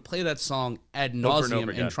FM, they would play that song ad nauseum,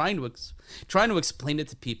 and trying to explain it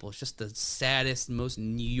to people is just the saddest, most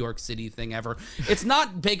New York City thing ever. It's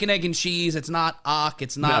not bacon, egg, and cheese. It's not Ock.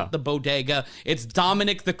 It's not the Bodega. It's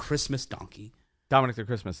Dominic the Christmas Donkey. Dominic the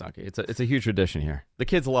Christmas Donkey. It's a huge tradition here. The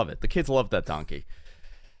kids love it. The kids love that donkey.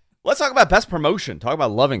 Let's talk about best promotion. Talk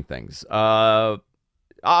about loving things.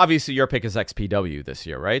 Obviously, your pick is XPW this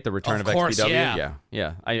year, right? The return of course, XPW.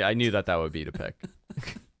 Yeah. I knew that would be the pick.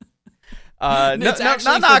 It's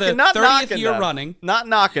actually not for the 30th year running. Not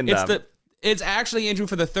knocking them. It's actually, Andrew,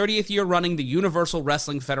 for the 30th year running, the Universal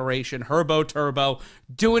Wrestling Federation, Herbo Turbo,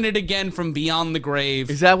 doing it again from beyond the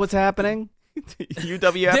grave. Is that what's happening?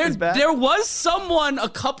 UWF is back? There was someone a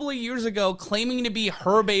couple of years ago claiming to be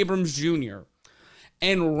Herb Abrams Jr.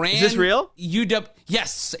 and ran. Is this real?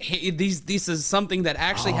 Yes. This is something that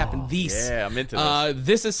actually happened. Yeah, I'm into this.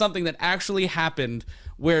 This is something that actually happened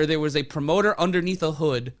where there was a promoter underneath a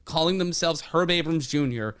hood calling themselves Herb Abrams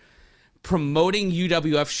Jr., promoting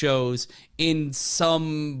UWF shows in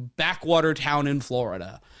some backwater town in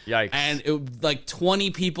Florida. Yikes. And like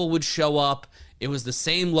 20 people would show up. It was the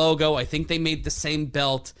same logo. I think they made the same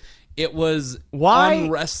belt. It was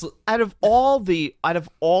out of all the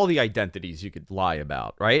identities you could lie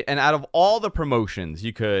about, right? And out of all the promotions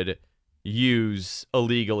you could use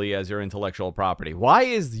illegally as your intellectual property, why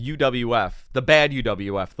is UWF, the bad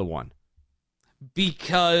UWF, the one?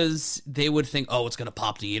 Because they would think, it's going to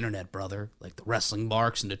pop the internet, brother. Like the wrestling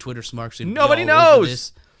marks and the Twitter smarks. Nobody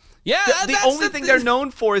knows. Yeah, the only thing they're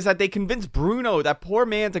known for is that they convinced Bruno, that poor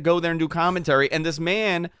man, to go there and do commentary, and this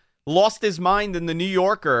man lost his mind in the New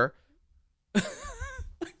Yorker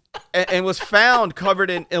and was found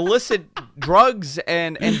covered in illicit drugs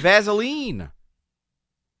and Vaseline.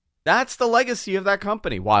 That's the legacy of that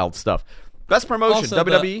company. Wild stuff. Best promotion, Also,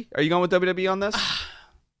 WWE. Are you going with WWE on this?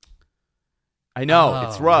 I know,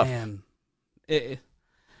 it's rough. Man.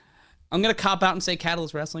 I'm going to cop out and say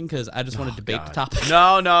Catalyst Wrestling because I just want to debate the topic.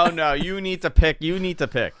 No. You need to pick.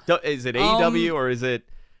 Is it AEW or is it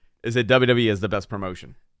WWE as the best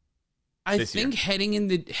promotion? I think heading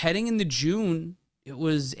into June, it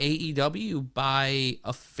was AEW by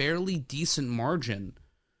a fairly decent margin.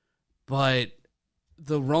 But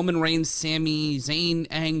the Roman Reigns, Sami Zayn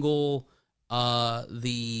angle,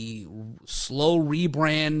 the slow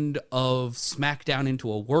rebrand of SmackDown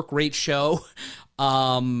into a work rate show,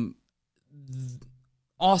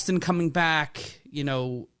 Austin coming back,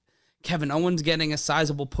 Kevin Owens getting a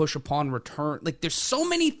sizable push upon return. Like, there's so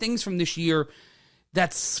many things from this year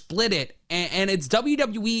that split it, and it's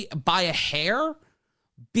WWE by a hair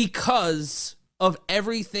because of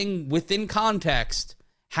everything within context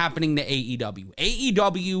happening to AEW.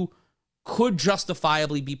 AEW could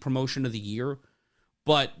justifiably be promotion of the year,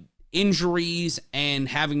 but injuries and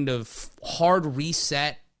having to hard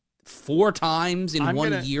reset 4 times in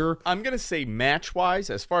 1 year. I'm going to say match-wise,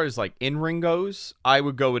 as far as like in-ring goes, I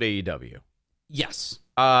would go with AEW. Yes.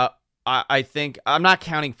 I think, I'm not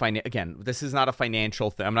counting, again, this is not a financial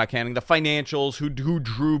thing. I'm not counting the financials, who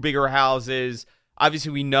drew bigger houses.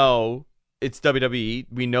 Obviously, we know it's WWE.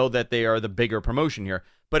 We know that they are the bigger promotion here.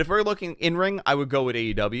 But if we're looking in-ring, I would go with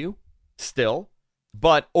AEW still.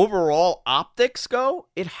 But overall optics go,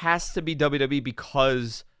 it has to be WWE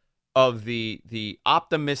because of the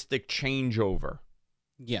optimistic changeover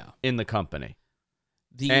in the company.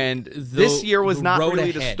 This year was not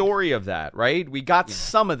really the story of that, right? We got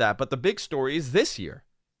some of that, but the big story is this year.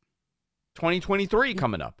 2023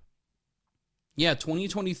 coming up. Yeah,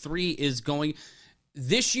 2023 is going...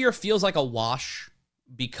 This year feels like a wash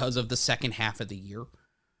because of the second half of the year,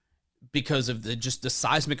 because of the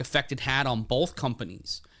seismic effect it had on both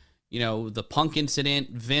companies. You know, the Punk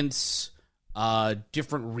incident, Vince,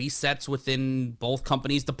 different resets within both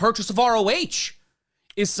companies. The purchase of ROH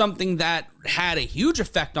is something that had a huge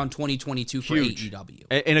effect on 2022 for AEW.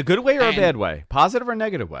 In a good way or a bad way? Positive or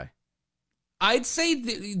negative way? I'd say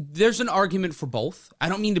there's an argument for both. I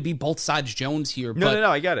don't mean to be both sides Jones here. No,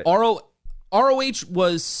 I get it. ROH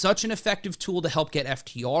was such an effective tool to help get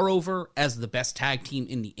FTR over as the best tag team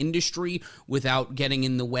in the industry without getting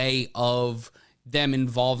in the way of them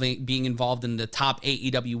being involved in the top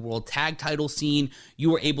AEW World Tag Title scene. You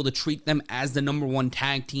were able to treat them as the number one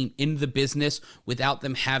tag team in the business without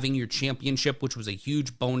them having your championship, which was a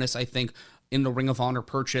huge bonus, I think, in the Ring of Honor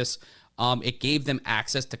purchase. It gave them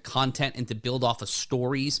access to content and to build off of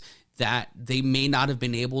stories that they may not have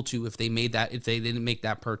been able to if they didn't make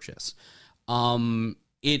that purchase.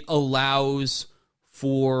 It allows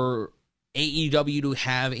for AEW to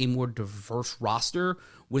have a more diverse roster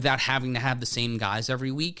without having to have the same guys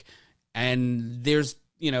every week. And there's,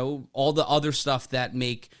 all the other stuff that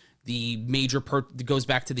make the major goes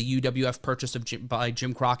back to the UWF purchase by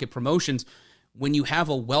Jim Crockett Promotions. When you have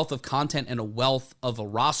a wealth of content and a wealth of a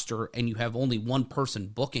roster and you have only one person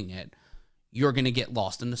booking it, you're going to get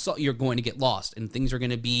lost. And you're going to get lost, and things are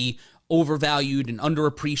going to be overvalued and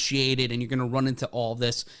underappreciated, and you're going to run into all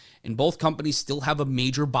this. And both companies still have a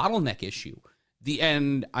major bottleneck issue.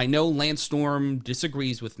 And I know Lance Storm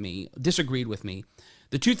disagreed with me.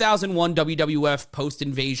 The 2001 WWF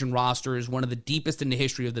post-invasion roster is one of the deepest in the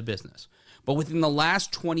history of the business. But within the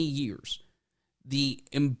last 20 years, the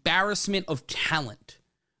embarrassment of talent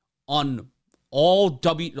on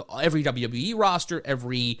every WWE roster,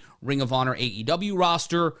 every Ring of Honor AEW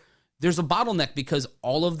roster, there's a bottleneck because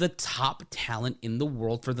all of the top talent in the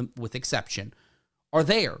world, with exception, are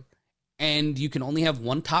there. And you can only have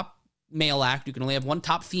one top male act. You can only have one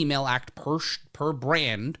top female act per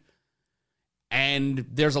brand. And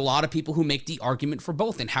there's a lot of people who make the argument for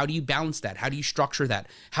both. And how do you balance that? How do you structure that?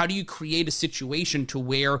 How do you create a situation to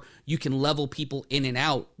where you can level people in and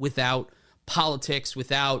out without politics,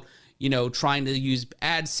 without, trying to use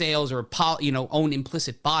ad sales or, own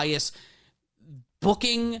implicit bias?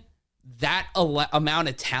 Booking that amount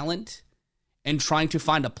of talent and trying to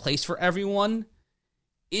find a place for everyone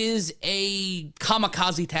is a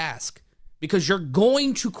kamikaze task because you're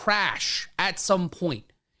going to crash at some point.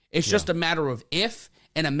 It's just a matter of if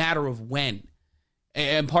and a matter of when.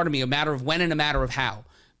 And a matter of when and a matter of how.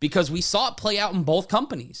 Because we saw it play out in both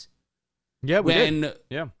companies. Yeah, we did.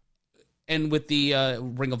 Yeah. And with the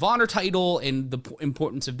Ring of Honor title and the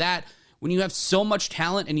importance of that, when you have so much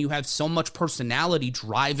talent and you have so much personality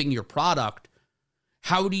driving your product,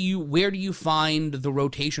 where do you find the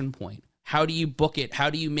rotation point? How do you book it? How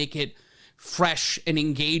do you make it fresh and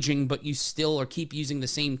engaging, but you still keep using the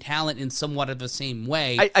same talent in somewhat of the same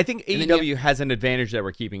way? I think AEW has an advantage that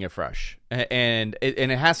we're keeping it fresh. And it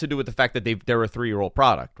has to do with the fact that they're a 3-year-old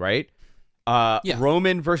product, right?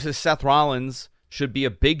 Roman versus Seth Rollins should be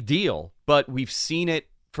a big deal, but we've seen it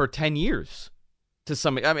for 10 years.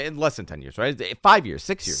 Less than 10 years, right? 5 years,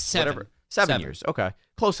 6 years, whatever. 7 years. Okay,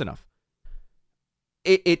 close enough.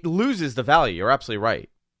 It loses the value. You're absolutely right.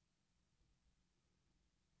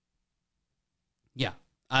 Yeah.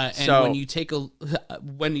 And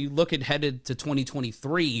when you look headed to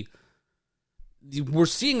 2023, we're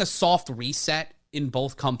seeing a soft reset in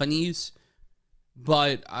both companies.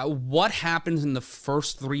 But what happens in the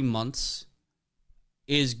first 3 months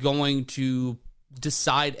is going to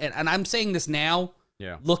decide. And I'm saying this now,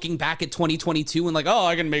 looking back at 2022 and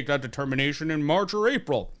I can make that determination in March or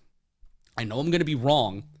April. I know I'm going to be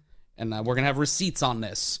wrong, and we're going to have receipts on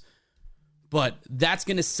this. But that's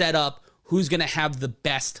going to set up who's going to have the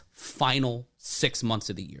best final 6 months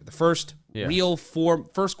of the year. The first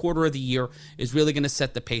first quarter of the year is really going to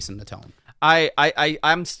set the pace and the tone.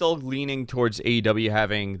 I'm still leaning towards AEW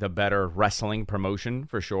having the better wrestling promotion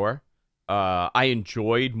for sure. I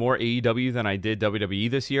enjoyed more AEW than I did WWE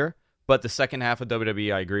this year, but the second half of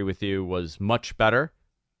WWE, I agree with you, was much better.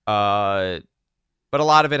 But a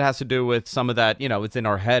lot of it has to do with some of that, it's in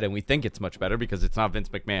our head and we think it's much better because it's not Vince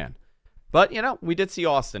McMahon. But, we did see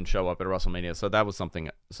Austin show up at WrestleMania, so that was something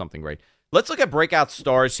great. Let's look at breakout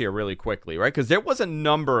stars here really quickly, right? Because there was a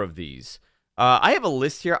number of these. I have a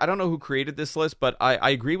list here. I don't know who created this list, but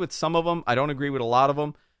I agree with some of them. I don't agree with a lot of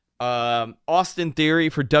them. Austin Theory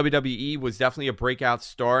for WWE was definitely a breakout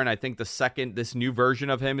star, and I think this new version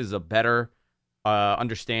of him is a better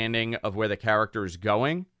understanding of where the character is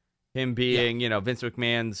going. Him being, Vince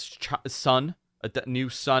McMahon's son, a new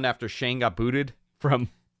son after Shane got booted from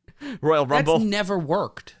Royal Rumble. That's never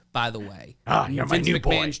worked, by the way. You're my new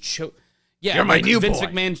boy. You're my new Vince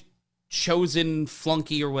McMahon's chosen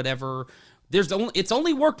flunky or whatever. It's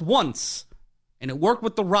only worked once, and it worked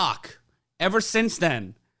with The Rock. Ever since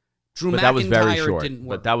then, Drew McIntyre that was very short. didn't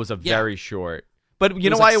work. But that was a very short. But you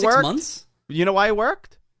know was why like it 6 worked? months? You know why it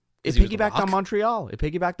worked? It He was The piggybacked on Rock? Montreal. It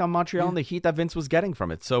piggybacked on Montreal and the heat that Vince was getting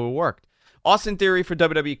from it, so it worked. Austin Theory for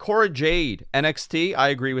WWE. Cora Jade, NXT. I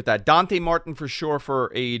agree with that. Dante Martin for sure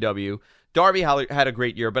for AEW. Darby had a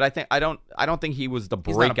great year, but I don't think he was the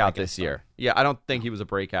breakout this year. Yeah, I don't think he was a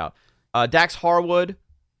breakout. Dax Harwood.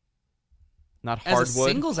 Not Hardwood. As a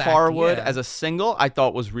singles act, Harwood yeah. as a single, I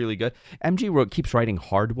thought was really good. MG keeps writing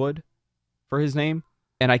Hardwood for his name,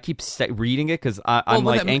 and I keep reading it because I'm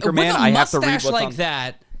like Anchorman. I have to read what's like on.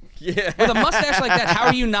 that. Yeah. With a mustache like that, how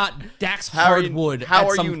are you not Dax Hardwood? How at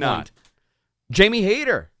are some you point? not? Jamie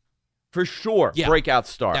Hayter, for sure, Yeah, breakout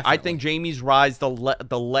star. definitely. I think Jamie's rise the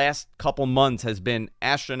last couple months has been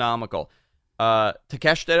astronomical.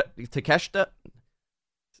 Takeshita,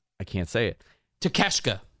 I can't say it.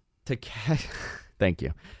 Takeshka. Thank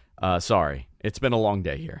you. Sorry, it's been a long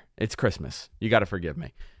day here. It's Christmas. You got to forgive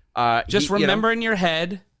me. Just remember in your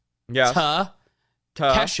head, Kesha.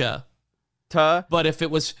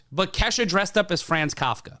 But Kesha dressed up as Franz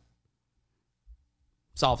Kafka.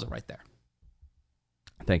 Solves it right there.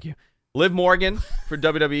 Thank you. Liv Morgan for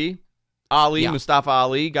WWE. Ali, Mustafa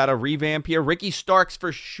Ali got a revamp here. Ricky Starks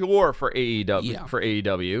for sure for AEW. Yeah. For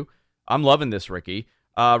AEW. I'm loving this, Ricky.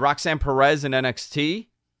 Roxanne Perez in NXT.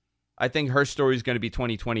 I think her story is going to be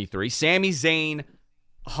 2023. Sami Zayn,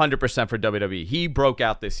 100% for WWE. He broke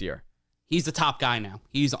out this year. He's the top guy now.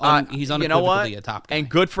 He's unequivocally a top guy. And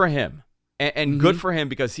good for him. And good for him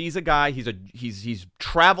because he's a guy. He's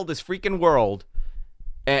traveled this freaking world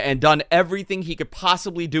and done everything he could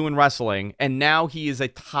possibly do in wrestling. And now he is a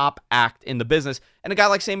top act in the business. And a guy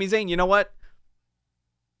like Sami Zayn, you know what?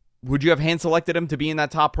 Would you have hand selected him to be in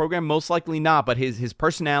that top program? Most likely not, but his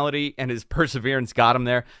personality and his perseverance got him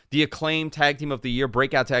there. The Acclaimed Tag Team of the Year,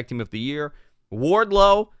 Breakout Tag Team of the Year.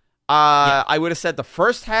 Wardlow, I would have said the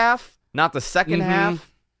first half, not the second half.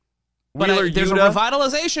 But there's a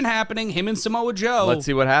revitalization happening, him and Samoa Joe. Let's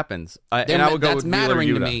see what happens. And I would go with mattering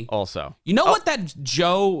Wheeler to Yuta me. also. You know what that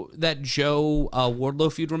Joe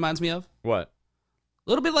Wardlow feud reminds me of? What?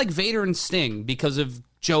 A little bit like Vader and Sting because of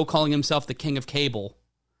Joe calling himself the King of Cable.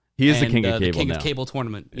 He is the King of Cable the King now. of Cable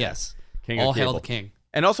tournament. Yeah. Yes. King All of Cable. hail the King.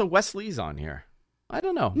 And also Wesley's on here. I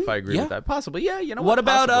don't know if I agree with that. Possibly. Yeah, you know what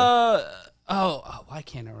about possibly. why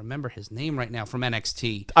can't I remember his name right now from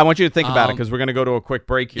NXT? I want you to think about it because we're going to go to a quick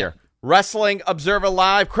break here. Yeah. Wrestling Observer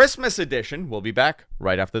Live Christmas edition. We'll be back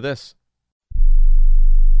right after this.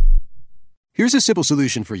 Here's a simple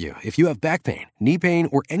solution for you. If you have back pain, knee pain,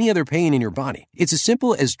 or any other pain in your body, it's as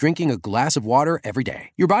simple as drinking a glass of water every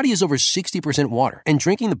day. Your body is over 60% water, and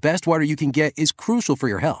drinking the best water you can get is crucial for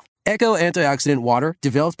your health. Echo Antioxidant Water,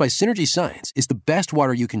 developed by Synergy Science, is the best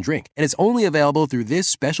water you can drink, and it's only available through this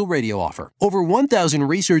special radio offer. Over 1,000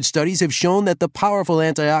 research studies have shown that the powerful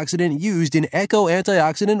antioxidant used in Echo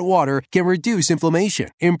Antioxidant Water can reduce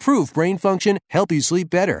inflammation, improve brain function, help you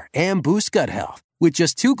sleep better, and boost gut health. With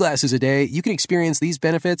just 2 glasses a day, you can experience these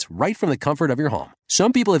benefits right from the comfort of your home.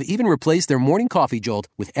 Some people have even replaced their morning coffee jolt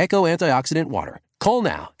with Echo Antioxidant Water. Call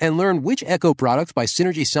now and learn which Echo product by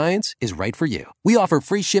Synergy Science is right for you. We offer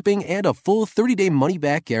free shipping and a full 30-day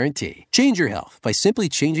money-back guarantee. Change your health by simply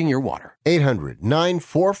changing your water.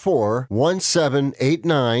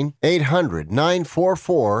 800-944-1789.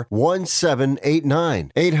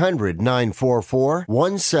 800-944-1789.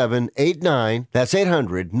 800-944-1789. That's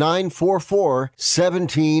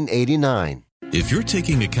 800-944-1789. If you're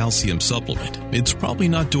taking a calcium supplement, it's probably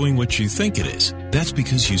not doing what you think it is. That's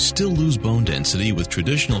because you still lose bone density with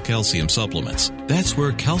traditional calcium supplements. That's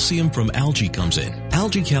where calcium from algae comes in.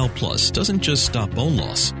 AlgaeCal Plus doesn't just stop bone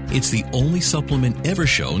loss. It's the only supplement ever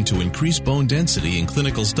shown to increase bone density in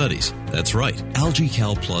clinical studies. That's right.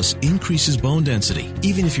 AlgaeCal Plus increases bone density,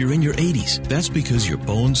 even if you're in your 80s. That's because your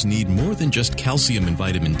bones need more than just calcium and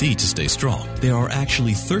vitamin D to stay strong. There are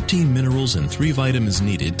actually 13 minerals and 3 vitamins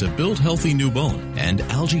needed to build healthy new bone, and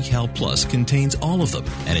AlgaeCal Plus contains all of them,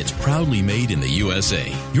 and it's proudly made in the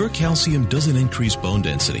USA. Your calcium doesn't increase bone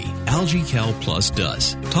density. AlgaeCal Plus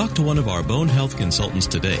does. Talk to one of our bone health consultants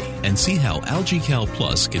today and see how AlgaeCal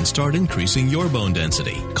Plus can start increasing your bone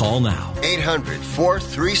density. Call now.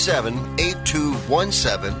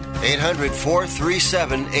 800-437-8217.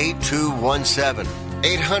 800-437-8217.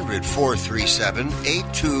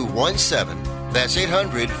 800-437-8217. That's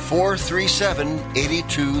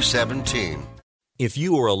 800-437-8217. If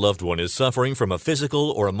you or a loved one is suffering from a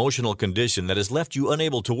physical or emotional condition that has left you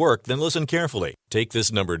unable to work, then listen carefully. Take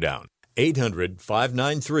this number down.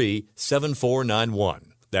 800-593-7491.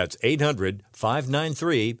 That's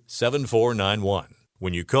 800-593-7491.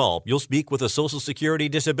 When you call, you'll speak with a Social Security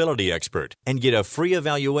disability expert and get a free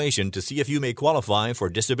evaluation to see if you may qualify for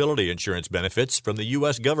disability insurance benefits from the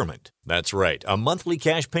U.S. government. That's right, a monthly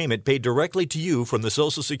cash payment paid directly to you from the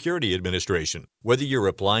Social Security Administration. Whether you're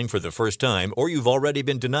applying for the first time or you've already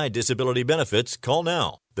been denied disability benefits, call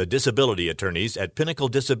now. The disability attorneys at Pinnacle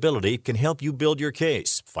Disability can help you build your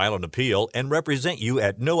case, file an appeal, and represent you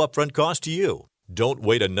at no upfront cost to you. Don't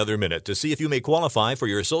wait another minute to see if you may qualify for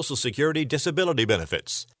your Social Security disability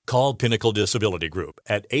benefits. Call Pinnacle Disability Group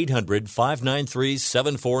at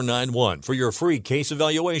 800-593-7491 for your free case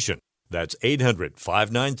evaluation. That's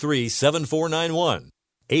 800-593-7491.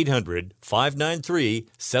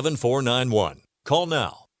 800-593-7491. Call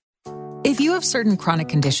now. If you have certain chronic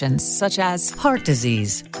conditions such as heart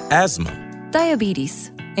disease, asthma,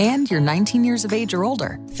 diabetes, and you're 19 years of age or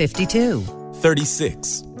older, 52,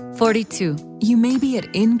 36, 42, you may be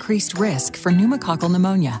at increased risk for pneumococcal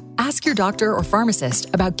pneumonia. Ask your doctor or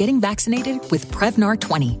pharmacist about getting vaccinated with Prevnar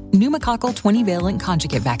 20, pneumococcal 20-valent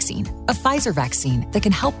conjugate vaccine, a Pfizer vaccine that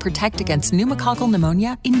can help protect against pneumococcal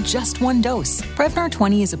pneumonia in just one dose. Prevnar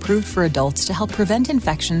 20 is approved for adults to help prevent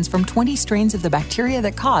infections from 20 strains of the bacteria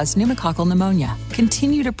that cause pneumococcal pneumonia.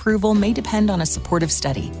 Continued approval may depend on a supportive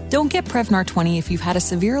study. Don't get Prevnar 20 if you've had a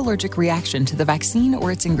severe allergic reaction to the vaccine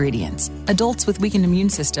or its ingredients. Adults with weakened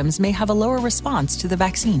immune systems may have a lower response to the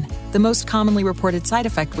vaccine. The most commonly reported side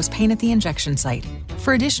effect was pain at the injection site.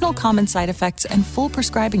 For additional common side effects and full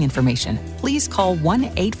prescribing information, please call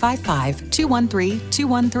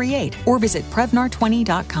 1-855-213-2138 or visit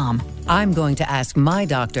Prevnar20.com. I'm going to ask my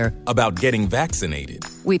doctor about getting vaccinated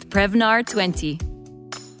with Prevnar 20.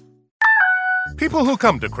 People who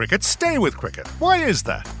come to Cricket stay with Cricket. Why is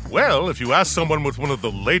that? Well, if you ask someone with one of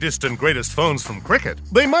the latest and greatest phones from Cricket,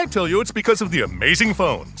 they might tell you it's because of the amazing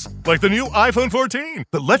phones. Like the new iPhone 14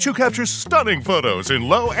 that lets you capture stunning photos in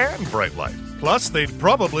low and bright light. Plus, they'd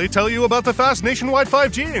probably tell you about the fast nationwide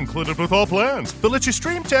 5G included with all plans that lets you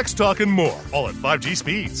stream, text, talk, and more, all at 5G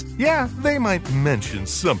speeds. Yeah, they might mention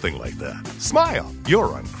something like that. Smile, you're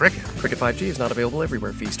on Cricket. Cricket 5G is not available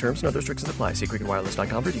everywhere. Fees, terms, and other restrictions apply. See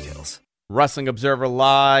cricketwireless.com for details. Wrestling Observer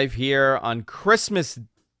Live here on Christmas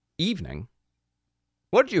evening.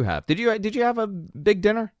 What did you have? Did you have a big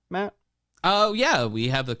dinner, Matt? Oh yeah, we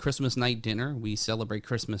have a Christmas night dinner. We celebrate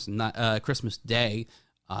Christmas Day,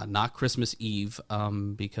 not Christmas Eve,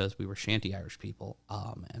 because we were shanty Irish people,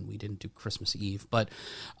 and we didn't do Christmas Eve. But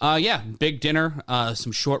yeah, big dinner.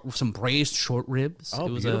 Some braised short ribs. Oh,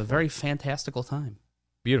 it was beautiful. a very fantastical time.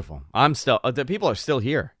 Beautiful. The people are still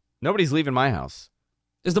here. Nobody's leaving my house.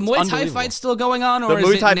 Is the Muay Thai fight still going on, or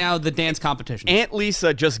is it now the dance competition? Aunt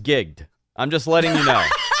Lisa just gigged. I'm just letting you know.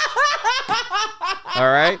 All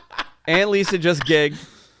right? Aunt Lisa just gigged.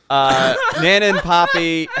 Nana and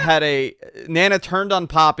Poppy Nana turned on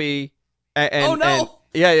Poppy. Oh, no.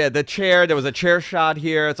 And, the chair. There was a chair shot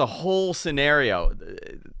here. It's a whole scenario.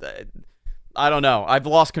 I don't know. I've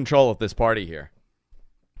lost control of this party here.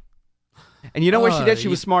 And you know what she did? She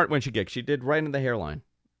was smart when she gigged. She did right in the hairline.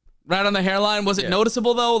 Right on the hairline? Was it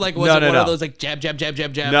noticeable, though? Like, was it one of those, like, jab, jab, jab,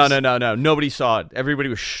 jab, jabs? No. Nobody saw it. Everybody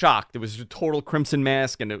was shocked. It was a total crimson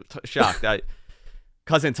mask, and it was shocked.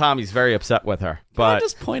 Cousin Tommy's very upset with her. But can I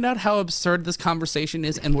just point out how absurd this conversation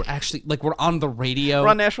is, and we're actually, like, we're on the radio. We're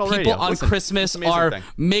on national radio. People on Christmas are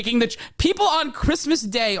making people on Christmas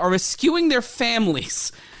Day are eschewing their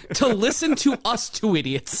families to listen to us two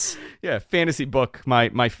idiots. Yeah, fantasy book,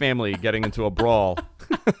 my family getting into a brawl.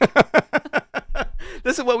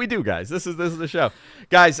 This is what we do, guys. This is the show.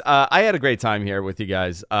 Guys, I had a great time here with you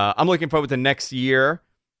guys. I'm looking forward to next year.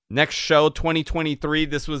 Next show, 2023.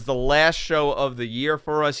 This was the last show of the year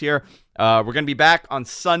for us here. We're going to be back on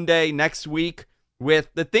Sunday next week with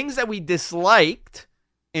the things that we disliked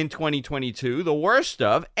in 2022, the worst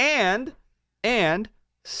of, and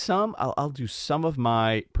some. I'll do some of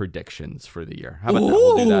my predictions for the year. How about that?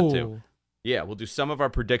 We'll do that too. Yeah, we'll do some of our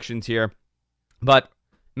predictions here. But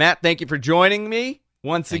Matt, thank you for joining me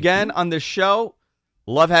once again on the show.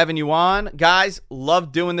 Love having you on. Guys,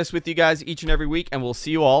 love doing this with you guys each and every week, and we'll see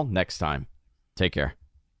you all next time. Take care.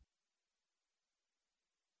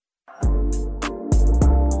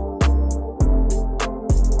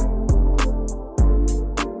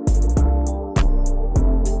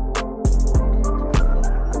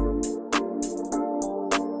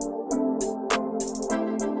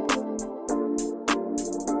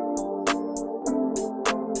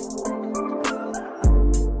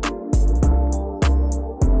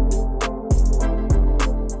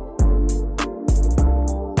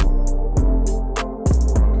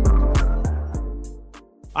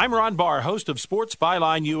 I'm Ron Barr, host of Sports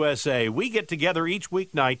Byline USA. We get together each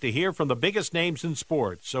weeknight to hear from the biggest names in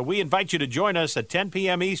sports. So we invite you to join us at 10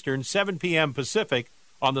 p.m. Eastern, 7 p.m. Pacific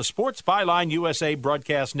on the Sports Byline USA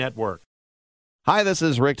Broadcast Network. Hi, this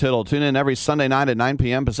is Rick Tittle. Tune in every Sunday night at 9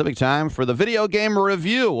 p.m. Pacific time for the Video Game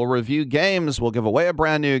Review. We'll review games, we'll give away a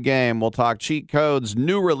brand new game, we'll talk cheat codes,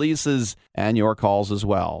 new releases, and your calls as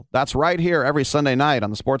well. That's right here every Sunday night on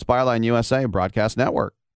the Sports Byline USA Broadcast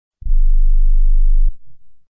Network.